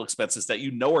of capital expenses that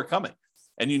are coming.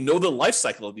 And the life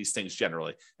cycle of these things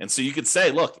generally. And so you could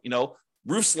say, look,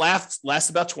 roofs last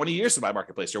about 20 years in my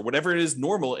marketplace or whatever it is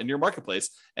normal in your marketplace.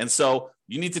 And so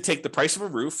you need to take the price of a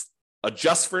roof,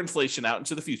 adjust for inflation out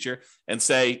into the future and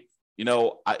say,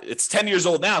 it's 10 years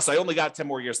old now, so I only got 10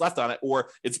 more years left on it. Or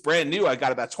it's brand new, I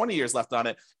got about 20 years left on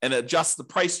it, and adjust the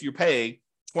price you're paying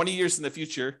 20 years in the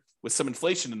future with some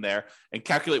inflation in there and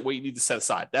calculate what you need to set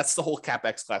aside. That's the whole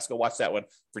CapEx class. Go watch that one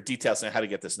for details on how to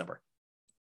get this number.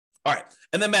 All right.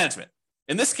 And then management.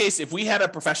 In this case, if we had a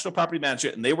professional property manager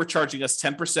and they were charging us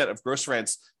 10% of gross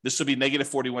rents, this would be negative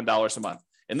 $41 a month.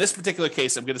 In this particular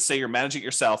case, I'm going to say you're managing it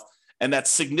yourself, and that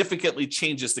significantly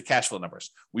changes the cash flow numbers.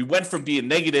 We went from being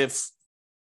negative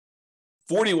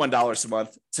 $41 a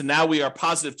month to now we are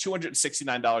positive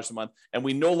 $269 a month, and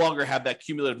we no longer have that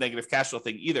cumulative negative cash flow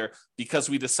thing either because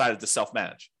we decided to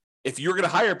self-manage. If you're going to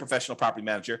hire a professional property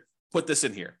manager, put this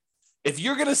in here. If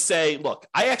you're going to say, look,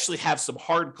 I actually have some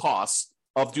hard costs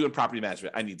of doing property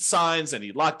management. I need signs, I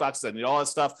need lockboxes, I need all that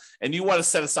stuff. And you want to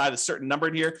set aside a certain number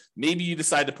in here. Maybe you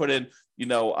decide to put in,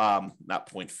 not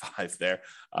 0.5 there,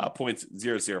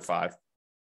 0.005.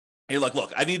 Hey,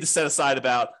 look, I need to set aside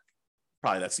about,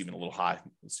 probably that's even a little high.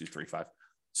 Let's do 3.5.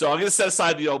 So I'm going to set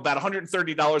aside, about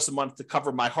 $130 a month to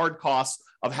cover my hard costs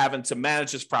of having to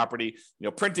manage this property,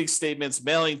 printing statements,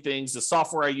 mailing things, the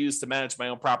software I use to manage my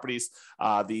own properties,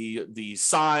 the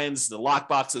signs, the lock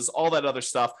boxes, all that other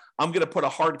stuff. I'm going to put a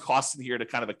hard cost in here to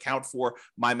kind of account for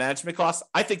my management costs.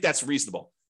 I think that's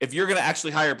reasonable. If you're going to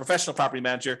actually hire a professional property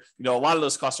manager, a lot of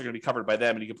those costs are going to be covered by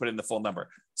them and you can put in the full number.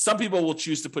 Some people will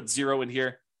choose to put zero in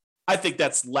here. I think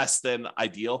that's less than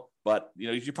ideal, but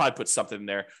you should probably put something in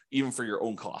there even for your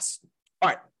own costs. All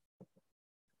right.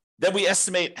 Then we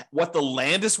estimate what the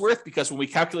land is worth because when we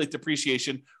calculate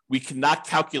depreciation, we cannot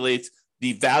calculate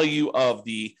the value of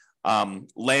the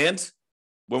land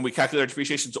when we calculate our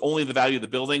depreciation, it's only the value of the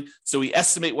building. So we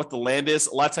estimate what the land is.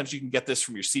 A lot of times you can get this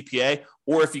from your CPA,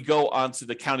 or if you go onto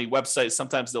the county website,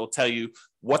 sometimes they'll tell you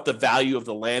what the value of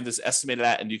the land is estimated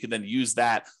at, and you can then use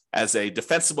that as a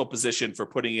defensible position for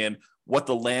putting in what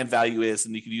the land value is,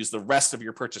 and you can use the rest of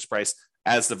your purchase price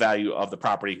as the value of the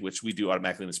property, which we do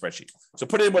automatically in the spreadsheet. So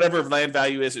put in whatever land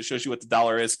value is. It shows you what the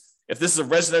dollar is. If this is a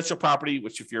residential property,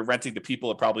 which if you're renting to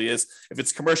people, it probably is. If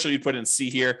it's commercial, you put in C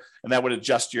here, and that would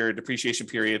adjust your depreciation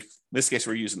period. In this case,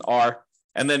 we're using R.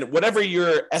 And then whatever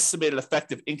your estimated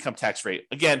effective income tax rate,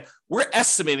 again, we're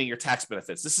estimating your tax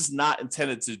benefits. This is not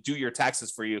intended to do your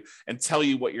taxes for you and tell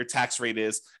you what your tax rate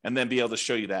is and then be able to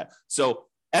show you that. So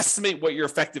estimate what your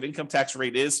effective income tax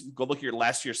rate is. Go look at your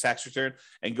last year's tax return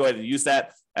and go ahead and use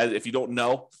that. As if you don't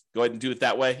know, go ahead and do it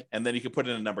that way. And then you can put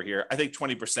in a number here. I think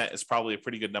 20% is probably a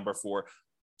pretty good number for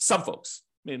some folks.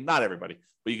 I mean, not everybody,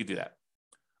 but you can do that.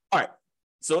 All right.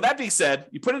 So that being said,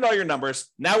 you put in all your numbers.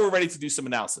 Now we're ready to do some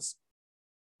analysis.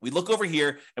 We look over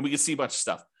here and we can see a bunch of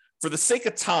stuff. For the sake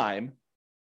of time,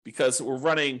 because we're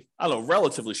running, I don't know,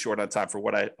 relatively short on time for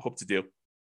what I hope to do,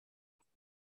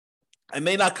 I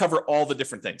may not cover all the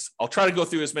different things. I'll try to go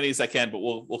through as many as I can, but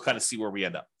we'll kind of see where we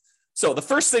end up. So the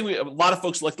first thing a lot of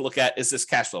folks like to look at is this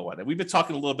cash flow one. And we've been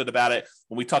talking a little bit about it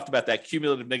when we talked about that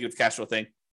cumulative negative cash flow thing.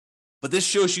 But this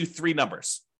shows you three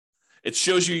numbers. It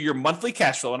shows you your monthly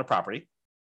cash flow on a property,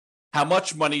 how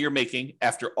much money you're making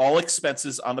after all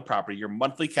expenses on the property, your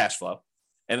monthly cash flow.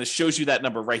 And it shows you that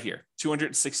number right here,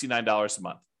 $269 a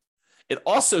month. It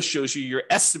also shows you your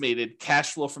estimated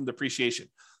cash flow from depreciation,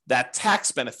 that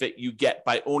tax benefit you get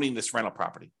by owning this rental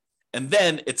property. And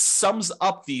then it sums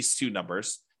up these two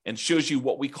numbers and shows you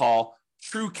what we call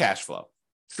true cash flow.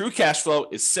 True cash flow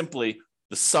is simply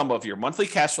the sum of your monthly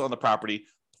cash flow on the property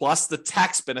plus the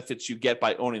tax benefits you get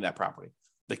by owning that property,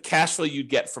 the cash flow you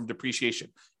get from depreciation.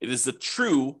 It is the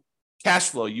true cash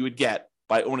flow you would get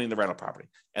by owning the rental property.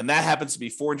 And that happens to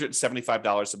be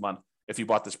 $475 a month if you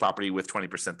bought this property with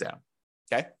 20% down,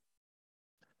 okay?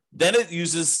 Then it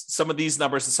uses some of these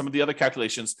numbers and some of the other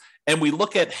calculations, and we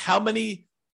look at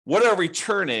what our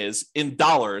return is in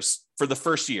dollars for the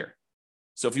first year.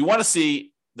 So if you want to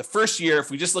see the first year, if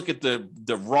we just look at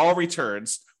the raw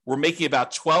returns, we're making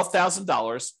about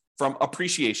 $12,000 from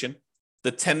appreciation.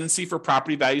 The tendency for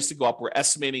property values to go up, we're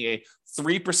estimating a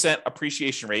 3%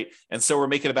 appreciation rate. And so we're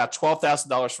making about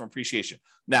 $12,000 from appreciation.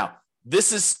 Now,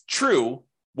 this is true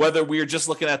whether we are just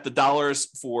looking at the dollars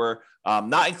for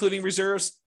not including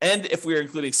reserves, and if we're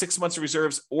including 6 months of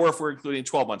reserves, or if we're including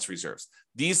 12 months of reserves.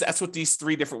 That's what these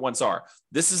three different ones are.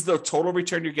 This is the total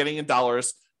return you're getting in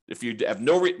dollars if you have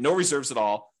no reserves at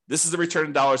all. This is the return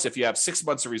in dollars if you have 6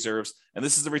 months of reserves, and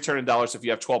this is the return in dollars if you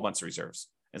have 12 months of reserves.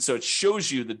 And so it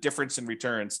shows you the difference in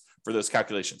returns for those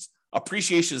calculations.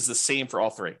 Appreciation is the same for all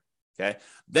three, okay?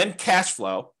 Then cash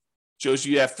flow shows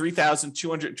you have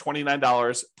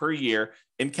 $3,229 per year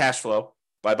in cash flow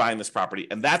by buying this property,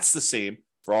 and that's the same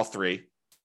for all three.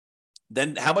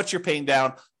 Then how much you're paying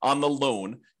down on the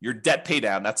loan, your debt pay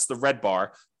down, that's the red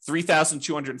bar.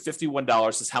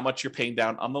 $3,251 is how much you're paying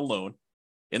down on the loan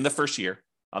in the first year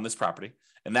on this property.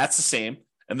 And that's the same.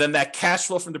 And then that cash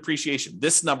flow from depreciation,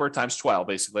 this number times 12,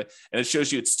 basically. And it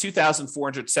shows you it's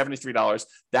 $2,473.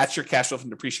 That's your cash flow from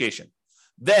depreciation.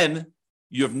 Then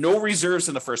you have no reserves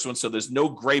in the first one, so there's no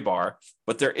gray bar.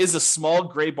 But there is a small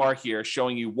gray bar here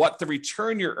showing you what the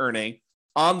return you're earning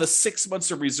on the 6 months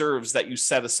of reserves that you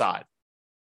set aside.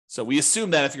 So we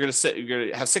assume that if you're going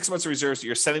to have 6 months of reserves,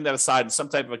 you're setting that aside in some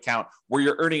type of account where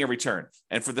you're earning a return.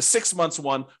 And for the 6 months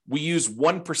one, we use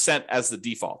 1% as the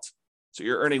default. So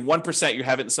you're earning 1%, you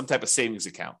have it in some type of savings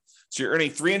account. So you're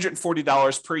earning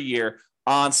 $340 per year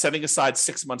on setting aside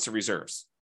 6 months of reserves.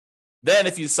 Then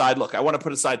if you decide, look, I want to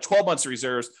put aside 12 months of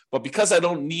reserves, but because I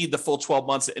don't need the full 12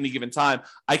 months at any given time,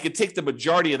 I could take the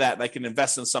majority of that and I can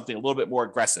invest in something a little bit more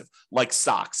aggressive, like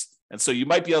stocks. And so you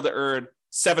might be able to earn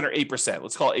 7 or 8%.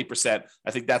 Let's call it 8%.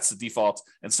 I think that's the default.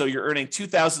 And so you're earning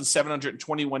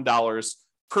 $2,721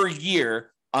 per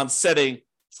year on setting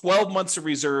 12 months of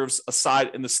reserves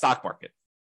aside in the stock market.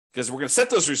 Because we're going to set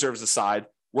those reserves aside,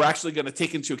 we're actually going to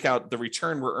take into account the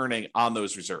return we're earning on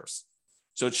those reserves.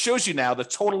 So it shows you now the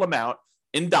total amount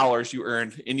in dollars you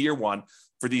earned in year one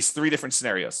for these three different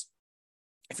scenarios.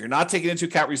 If you're not taking into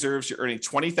account reserves, you're earning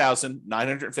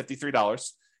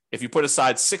 $20,953. If you put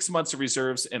aside 6 months of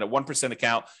reserves in a 1%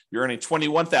 account, you're earning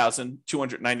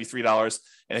 $21,293.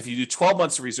 And if you do 12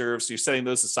 months of reserves, so you're setting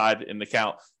those aside in the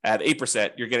account at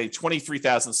 8%, you're getting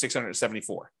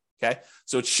 $23,674. Okay.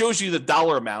 So it shows you the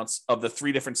dollar amounts of the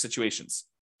three different situations.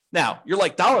 Now, you're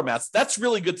like, dollar amounts, that's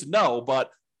really good to know, but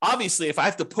Obviously, if I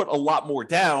have to put a lot more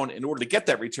down in order to get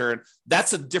that return,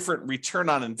 that's a different return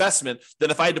on investment than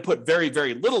if I had to put very,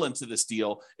 very little into this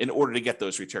deal in order to get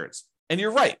those returns. And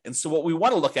you're right. And so what we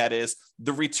want to look at is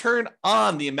the return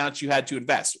on the amount you had to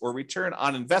invest, or return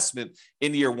on investment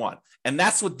in year one. And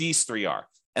that's what these three are.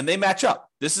 And they match up.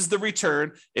 This is the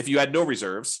return if you had no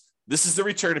reserves. This is the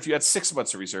return if you had 6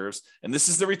 months of reserves. And this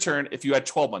is the return if you had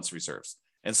 12 months of reserves.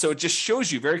 And so it just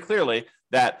shows you very clearly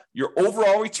that your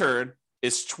overall return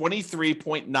is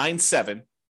 23.97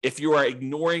 if you are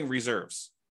ignoring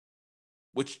reserves,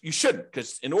 which you shouldn't,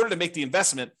 because in order to make the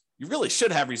investment, you really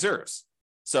should have reserves.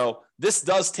 So this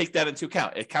does take that into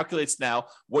account. It calculates now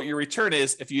what your return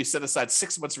is if you set aside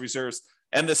 6 months of reserves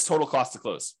and this total cost to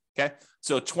close. Okay.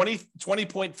 So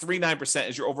 20.39%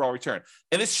 is your overall return.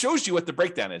 And it shows you what the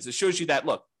breakdown is. It shows you that,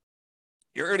 look,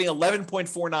 you're earning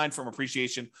 11.49 from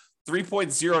appreciation.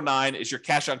 3.09 is your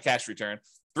cash on cash return.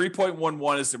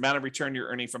 3.11 is the amount of return you're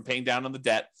earning from paying down on the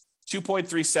debt.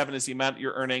 2.37 is the amount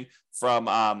you're earning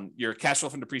from your cash flow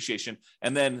from depreciation.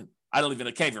 And then I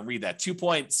can't even read that. 2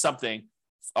 point something,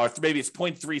 or maybe it's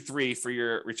 0.33 for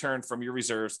your return from your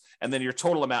reserves. And then your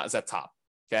total amount is at top.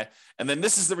 Okay. And then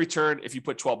this is the return if you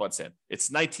put 12 months in. It's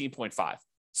 19.5.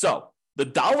 So the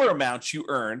dollar amount you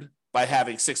earned by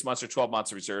having 6 months or 12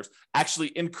 months of reserves actually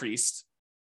increased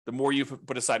the more you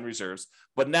put aside in reserves.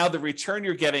 But now the return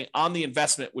you're getting on the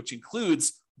investment, which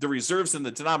includes the reserves in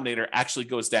the denominator, actually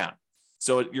goes down.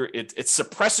 So it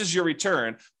suppresses your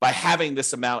return by having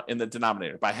this amount in the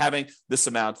denominator, by having this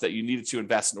amount that you needed to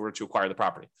invest in order to acquire the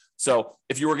property. So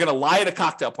if you were going to lie at a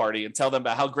cocktail party and tell them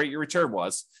about how great your return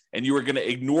was, and you were going to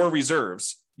ignore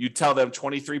reserves, you'd tell them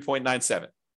 23.97.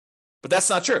 But that's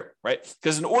not true, right?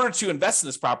 Because in order to invest in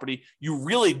this property, you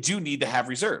really do need to have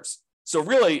reserves. So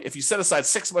really, if you set aside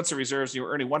 6 months of reserves and you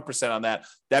were earning 1% on that,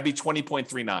 that'd be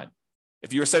 20.39.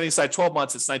 If you were setting aside 12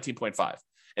 months, it's 19.5.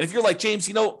 And if you're like, James,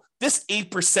 this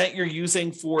 8% you're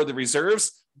using for the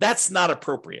reserves, that's not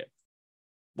appropriate.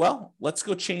 Well, let's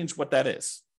go change what that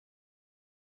is.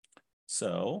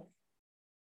 So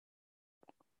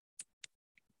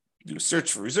do a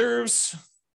search for reserves.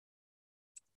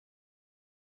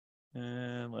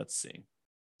 And let's see.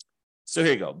 So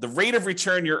here you go. The rate of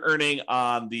return you're earning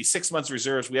on the 6 months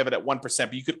reserves, we have it at 1%,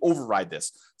 but you could override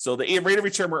this. So the rate of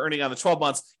return we're earning on the 12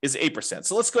 months is 8%.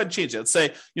 So let's go ahead and change it. Let's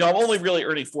say, I'm only really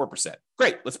earning 4%.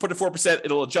 Great. Let's put it 4%.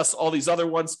 It'll adjust all these other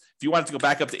ones. If you want it to go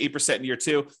back up to 8% in year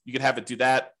two, you can have it do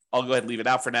that. I'll go ahead and leave it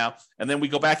out for now. And then we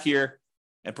go back here,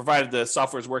 and provided the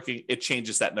software is working, it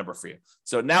changes that number for you.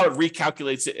 So now it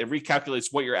recalculates it. It recalculates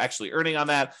what you're actually earning on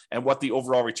that and what the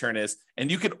overall return is.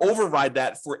 And you can override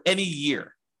that for any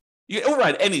year. You can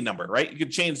override any number, right? You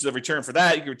can change the return for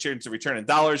that. You can change the return in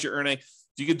dollars you're earning.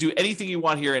 You can do anything you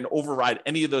want here and override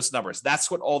any of those numbers.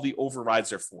 That's what all the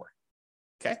overrides are for.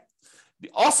 Okay.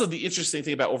 Also, the interesting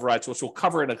thing about overrides, which we'll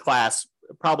cover in a class,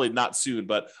 probably not soon,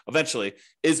 but eventually,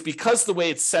 is because the way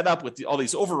it's set up with all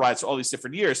these overrides for all these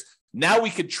different years, now we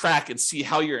could track and see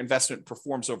how your investment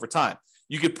performs over time.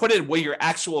 You could put in what your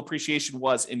actual appreciation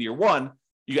was in year one.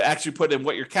 You could actually put in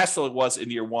what your cash flow was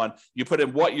in year one. You put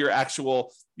in what your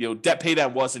actual debt pay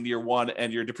down was in year one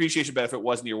and your depreciation benefit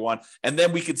was in year one. And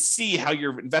then we could see how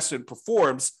your investment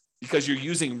performs because you're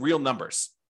using real numbers.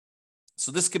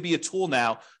 So this could be a tool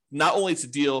now, not only to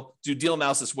do deal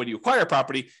analysis when you acquire a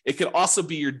property, it could also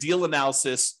be your deal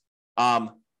analysis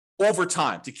over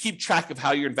time to keep track of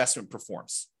how your investment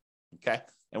performs. Okay.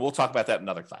 And we'll talk about that in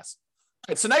another class.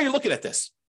 All right, so now you're looking at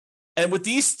this. And with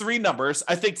these three numbers,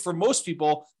 I think for most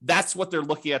people, that's what they're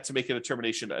looking at to make a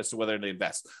determination as to whether they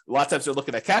invest. A lot of times they're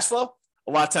looking at cash flow.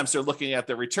 A lot of times they're looking at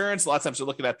their returns. A lot of times they're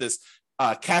looking at this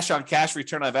cash on cash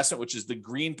return on investment, which is the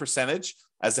green percentage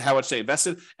as to how much they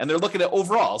invested. And they're looking at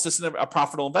overall, is this a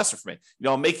profitable investment for me?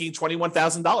 I'm making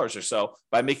 $21,000 or so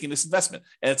by making this investment.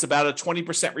 And it's about a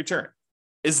 20% return.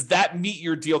 Is that meet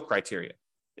your deal criteria?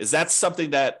 Is that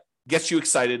something that gets you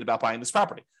excited about buying this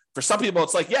property? For some people,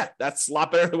 it's like, yeah, that's a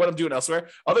lot better than what I'm doing elsewhere.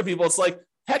 Other people, it's like,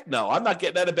 heck no, I'm not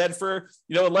getting out of bed for,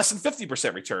 less than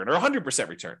 50% return or 100%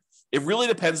 return. It really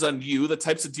depends on you, the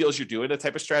types of deals you're doing, the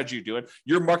type of strategy you're doing,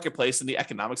 your marketplace, and the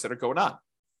economics that are going on.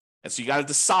 And so you got to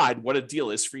decide what a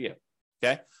deal is for you.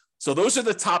 Okay. So those are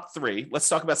the top three. Let's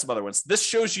talk about some other ones. This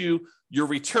shows you your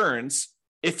returns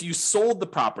if you sold the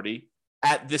property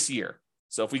at this year.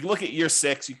 So if we look at year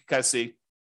 6, you can kind of see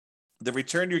the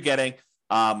return you're getting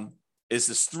is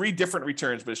this 3 different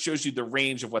returns, but it shows you the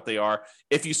range of what they are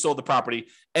if you sold the property.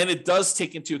 And it does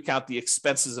take into account the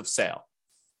expenses of sale.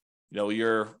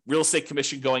 Your real estate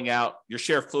commission going out, your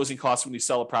share of closing costs when you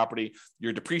sell a property,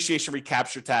 your depreciation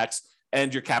recapture tax,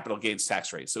 and your capital gains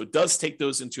tax rate. So it does take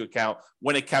those into account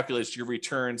when it calculates your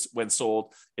returns when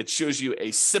sold. It shows you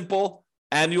a simple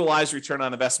annualized return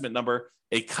on investment number,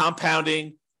 a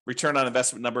compounding return on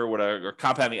investment number, or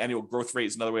compounding annual growth rate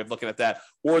is another way of looking at that,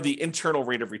 or the internal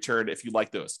rate of return if you like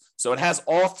those. So it has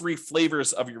all three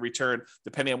flavors of your return,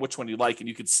 depending on which one you like, and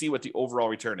you can see what the overall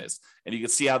return is. And you can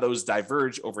see how those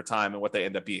diverge over time and what they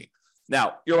end up being.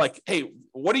 Now, you're like, hey,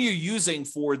 what are you using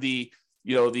for the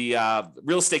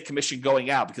real estate commission going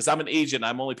out? Because I'm an agent,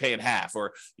 I'm only paying half,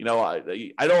 or,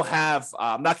 I don't have,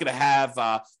 I'm not going to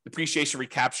have depreciation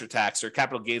recapture tax or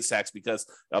capital gains tax because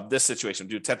of this situation,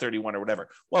 do 1031 or whatever.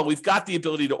 Well, we've got the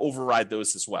ability to override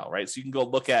those as well, right? So you can go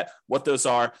look at what those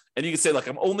are, and you can say, look,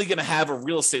 I'm only going to have a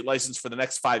real estate license for the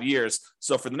next 5 years.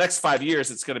 So for the next 5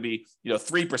 years, it's going to be,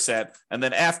 3%. And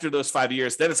then after those 5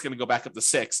 years, then it's going to go back up to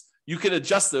 6%. You can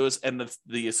adjust those, and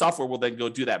the software will then go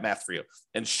do that math for you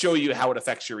and show you how it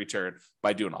affects your return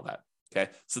by doing all that.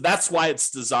 Okay, so that's why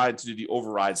it's designed to do the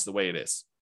overrides the way it is.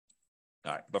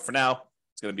 All right, but for now,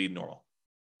 it's going to be normal.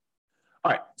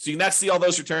 All right, so you can now see all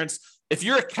those returns. If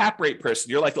you're a cap rate person,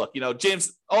 you're like, look,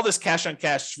 James, all this cash on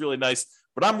cash is really nice,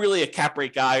 but I'm really a cap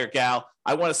rate guy or gal.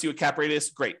 I want to see what cap rate is.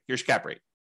 Great, here's your cap rate.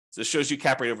 So it shows you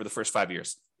cap rate over the first 5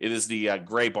 years. It is the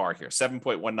gray bar here,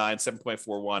 7.19,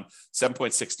 7.41,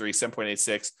 7.63,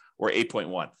 7.86, or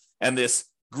 8.1. And this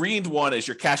green one is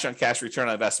your cash on cash return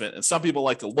on investment. And some people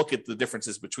like to look at the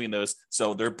differences between those.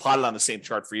 So they're plotted on the same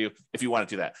chart for you if you want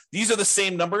to do that. These are the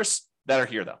same numbers that are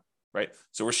here though, right?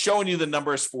 So we're showing you the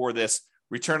numbers for this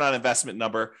return on investment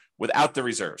number without the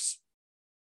reserves.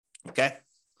 Okay.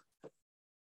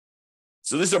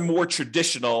 So these are more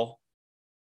traditional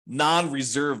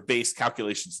non-reserve based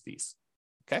calculations of these.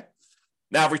 Okay.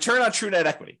 Now, return on true net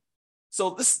equity.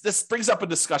 So this brings up a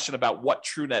discussion about what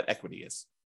true net equity is.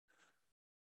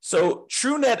 So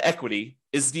true net equity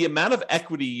is the amount of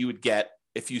equity you would get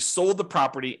if you sold the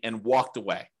property and walked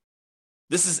away.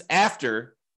 This is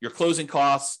after your closing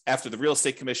costs, after the real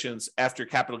estate commissions, after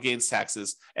capital gains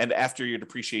taxes, and after your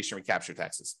depreciation recapture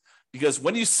taxes. Because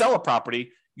when you sell a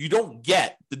property, you don't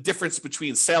get the difference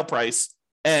between sale price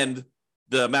and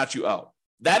the amount you owe.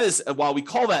 That is, while we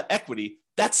call that equity,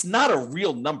 that's not a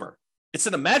real number. It's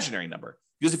an imaginary number.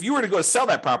 Because if you were to go to sell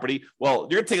that property, well,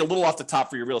 you're going to take a little off the top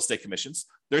for your real estate commissions.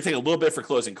 They're going to take a little bit for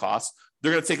closing costs.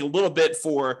 They're going to take a little bit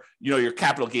for, your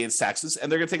capital gains taxes,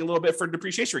 and they're going to take a little bit for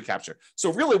depreciation recapture.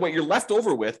 So really what you're left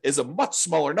over with is a much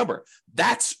smaller number.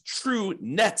 That's true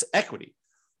net equity.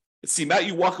 It's the amount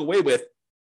you walk away with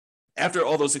after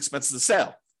all those expenses of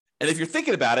sale. And if you're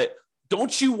thinking about it,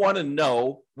 don't you want to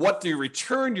know what the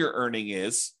return you're earning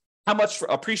is, how much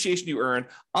appreciation you earn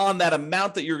on that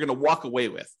amount that you're going to walk away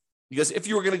with? Because if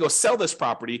you were going to go sell this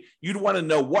property, you'd want to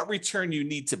know what return you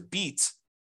need to beat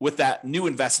with that new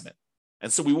investment.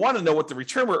 And so we want to know what the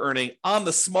return we're earning on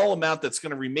the small amount that's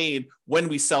going to remain when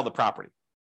we sell the property.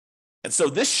 And so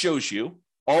this shows you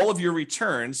all of your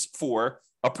returns for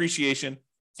appreciation,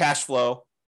 cash flow,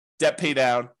 debt pay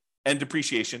down, and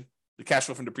depreciation, the cash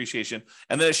flow from depreciation.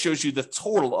 And then it shows you the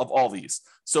total of all these.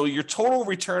 So your total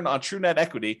return on true net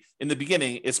equity in the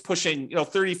beginning is pushing,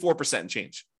 34% and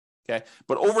change. Okay.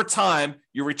 But over time,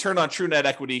 your return on true net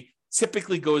equity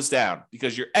typically goes down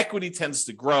because your equity tends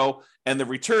to grow, and the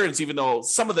returns, even though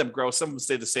some of them grow, some of them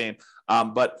stay the same,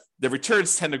 but the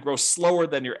returns tend to grow slower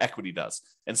than your equity does.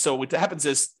 And so what happens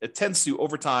is it tends to,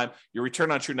 over time, your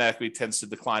return on true net equity tends to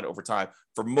decline over time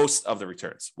for most of the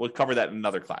returns. We'll cover that in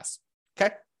another class.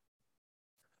 Okay.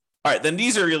 All right. Then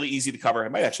these are really easy to cover. I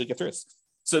might actually get through this.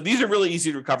 So these are really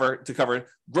easy to cover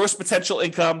gross potential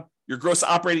income, your gross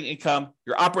operating income,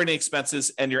 your operating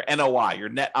expenses, and your NOI, your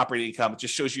net operating income. It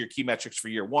just shows you your key metrics for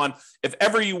year one. If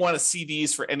ever you want to see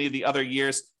these for any of the other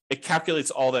years, it calculates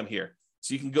all of them here.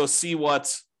 So you can go see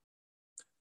what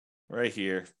right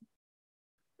here.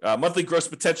 Monthly gross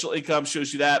potential income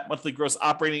shows you that. Monthly gross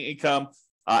operating income,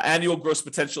 annual gross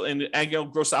potential and annual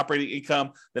gross operating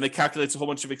income. Then it calculates a whole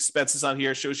bunch of expenses on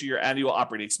here, shows you your annual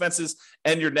operating expenses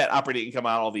and your net operating income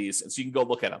on all these. And so you can go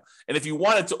look at them. And if you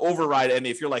wanted to override any,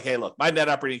 if you're like, hey, look, my net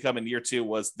operating income in year two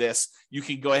was this, you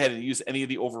can go ahead and use any of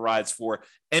the overrides for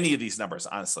any of these numbers,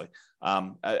 honestly.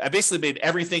 I basically made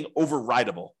everything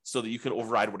overrideable so that you can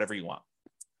override whatever you want.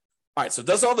 All right, so it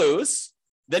does all those.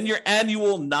 Then your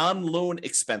annual non-loan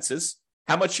expenses,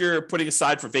 how much you're putting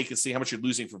aside for vacancy, how much you're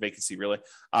losing for vacancy, really.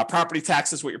 Property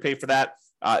taxes, what you're paying for that.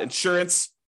 Insurance,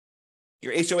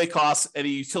 your HOA costs, any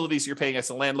utilities you're paying as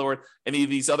a landlord, any of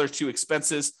these other two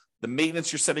expenses, the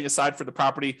maintenance you're setting aside for the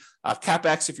property,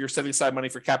 CapEx, if you're setting aside money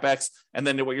for CapEx, and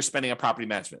then what you're spending on property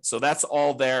management. So that's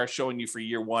all there showing you for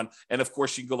year one. And of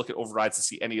course, you can go look at overrides to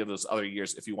see any of those other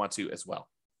years if you want to as well.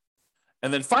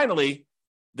 And then finally,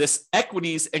 this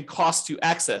equities and cost to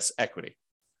access equity.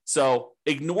 So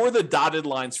ignore the dotted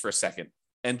lines for a second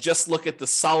and just look at the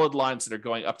solid lines that are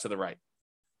going up to the right.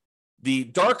 The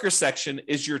darker section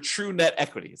is your true net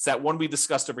equity. It's that one we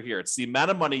discussed over here. It's the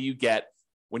amount of money you get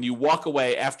when you walk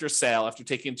away after sale, after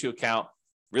taking into account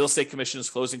real estate commissions,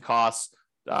 closing costs,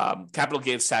 capital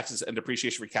gains taxes, and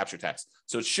depreciation recapture tax.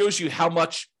 So it shows you how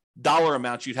much dollar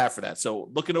amount you'd have for that.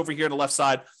 So looking over here on the left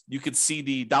side, you can see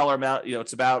the dollar amount.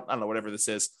 It's about, I don't know, whatever this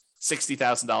is,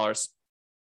 $60,000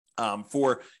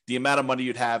 for the amount of money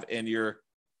you'd have in your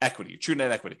equity, your true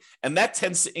net equity. And that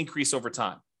tends to increase over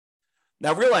time.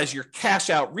 Now realize your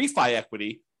cash out refi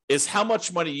equity is how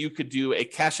much money you could do a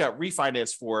cash out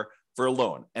refinance for a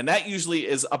loan. And that usually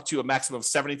is up to a maximum of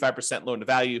 75% loan to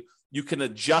value. You can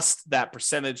adjust that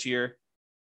percentage here.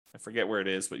 I forget where it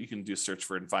is, but you can do a search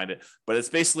for it and find it. But it's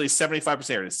basically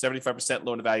 75%. It's 75%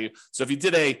 loan to value. So if you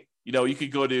did you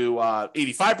could go to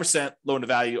 85% loan to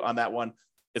value on that one.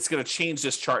 It's going to change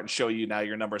this chart and show you now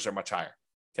your numbers are much higher.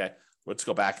 Okay. Let's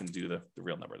go back and do the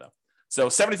real number though. So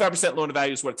 75% loan to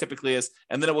value is what it typically is.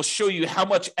 And then it will show you how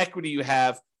much equity you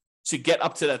have to get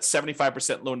up to that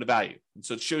 75% loan to value. And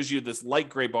so it shows you this light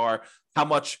gray bar, how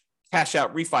much cash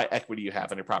out refi equity you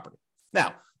have in your property.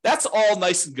 Now, that's all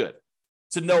nice and good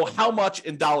to know how much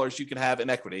in dollars you can have in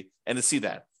equity and to see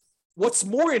that. What's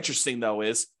more interesting though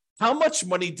is how much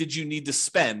money did you need to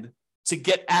spend to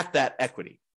get at that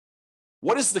equity?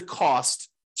 What is the cost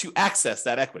to access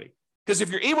that equity? Because if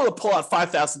you're able to pull out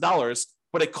 $5,000,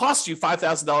 but it costs you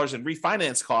 $5,000 in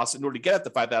refinance costs in order to get at the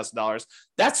 $5,000,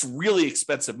 that's really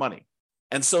expensive money.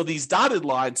 And so these dotted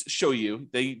lines show you,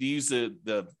 they use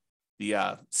the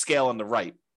scale on the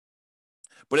right,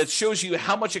 but it shows you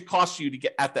how much it costs you to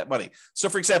get at that money. So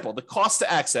for example, the cost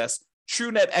to access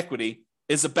true net equity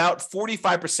is about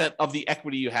 45% of the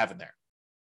equity you have in there.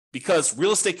 Because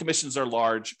real estate commissions are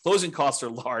large, closing costs are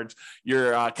large,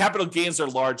 your capital gains are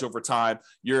large over time,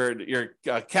 your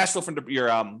cash flow from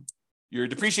your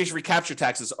depreciation recapture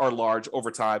taxes are large over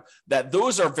time, that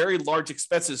those are very large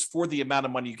expenses for the amount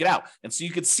of money you get out. And so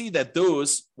you can see that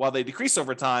those, while they decrease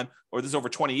over time, or this is over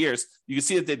 20 years, you can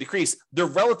see that they decrease. They're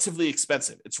relatively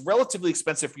expensive. It's relatively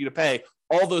expensive for you to pay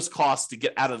all those costs to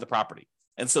get out of the property.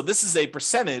 And so this is a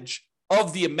percentage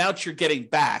of the amount you're getting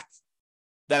back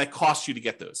that it costs you to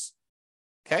get those.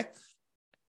 Okay.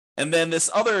 And then this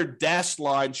other dashed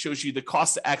line shows you the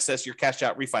cost to access your cash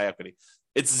out refi equity.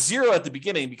 It's zero at the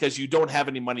beginning because you don't have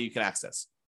any money you can access.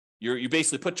 You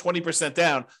basically put 20%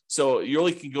 down, so you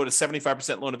only can go to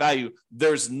 75% loan to value.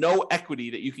 There's no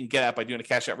equity that you can get at by doing a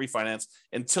cash out refinance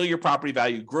until your property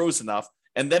value grows enough,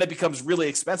 and then it becomes really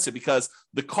expensive because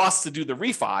the cost to do the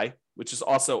refi, which is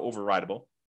also overridable.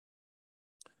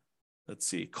 Let's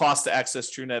see, cost to access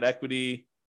true net equity.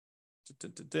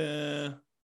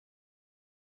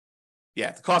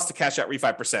 Yeah, the cost to cash out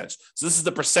refi percentage. So this is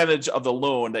the percentage of the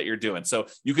loan that you're doing. So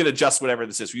you can adjust whatever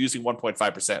this is. We're using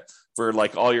 1.5% for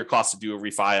like all your costs to do a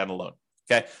refi on a loan.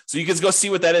 Okay, so you can go see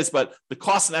what that is. But the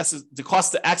cost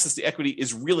to access the equity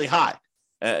is really high.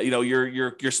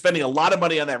 You're spending a lot of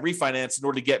money on that refinance in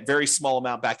order to get very small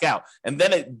amount back out, and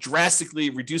then it drastically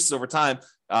reduces over time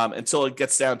until it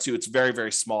gets down to it's very,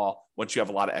 very small once you have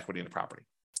a lot of equity in the property.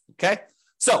 Okay,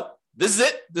 so this is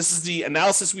it. This is the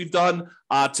analysis we've done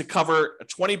to cover a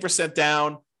 20%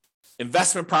 down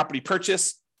investment property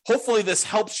purchase. Hopefully this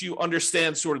helps you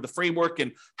understand sort of the framework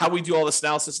and how we do all this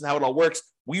analysis and how it all works.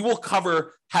 We will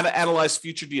cover how to analyze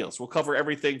future deals. We'll cover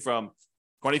everything from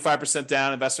 25%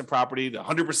 down investment property to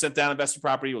 100% down investment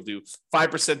property. We'll do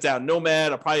 5% down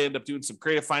Nomad. I'll probably end up doing some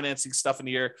creative financing stuff in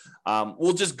here.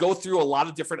 We'll just go through a lot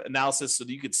of different analysis so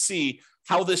that you could see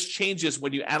how this changes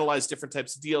when you analyze different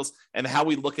types of deals and how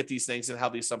we look at these things and how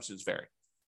the assumptions vary.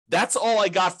 That's all I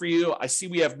got for you. I see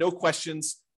we have no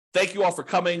questions. Thank you all for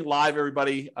coming live,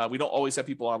 everybody. We don't always have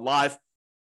people on live,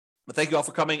 but thank you all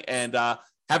for coming and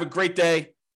have a great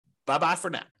day. Bye-bye for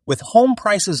now. With home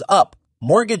prices up,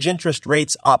 mortgage interest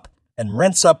rates up, and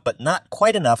rents up but not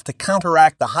quite enough to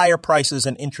counteract the higher prices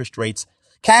and interest rates,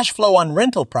 cash flow on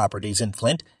rental properties in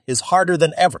Flint is harder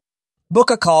than ever. Book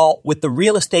a call with the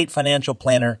Real Estate Financial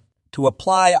Planner to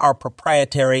apply our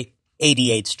proprietary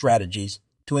 88 strategies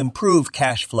to improve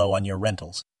cash flow on your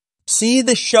rentals. See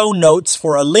the show notes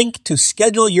for a link to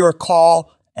schedule your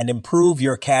call and improve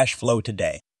your cash flow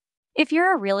today. If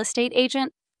you're a real estate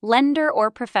agent, lender,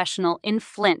 or professional in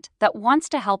Flint that wants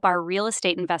to help our real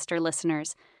estate investor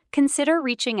listeners, consider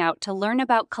reaching out to learn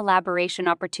about collaboration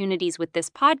opportunities with this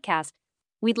podcast.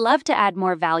 We'd love to add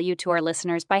more value to our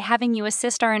listeners by having you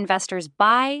assist our investors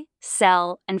buy,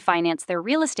 sell, and finance their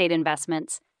real estate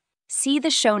investments. See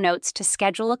the show notes to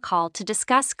schedule a call to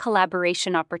discuss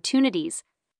collaboration opportunities.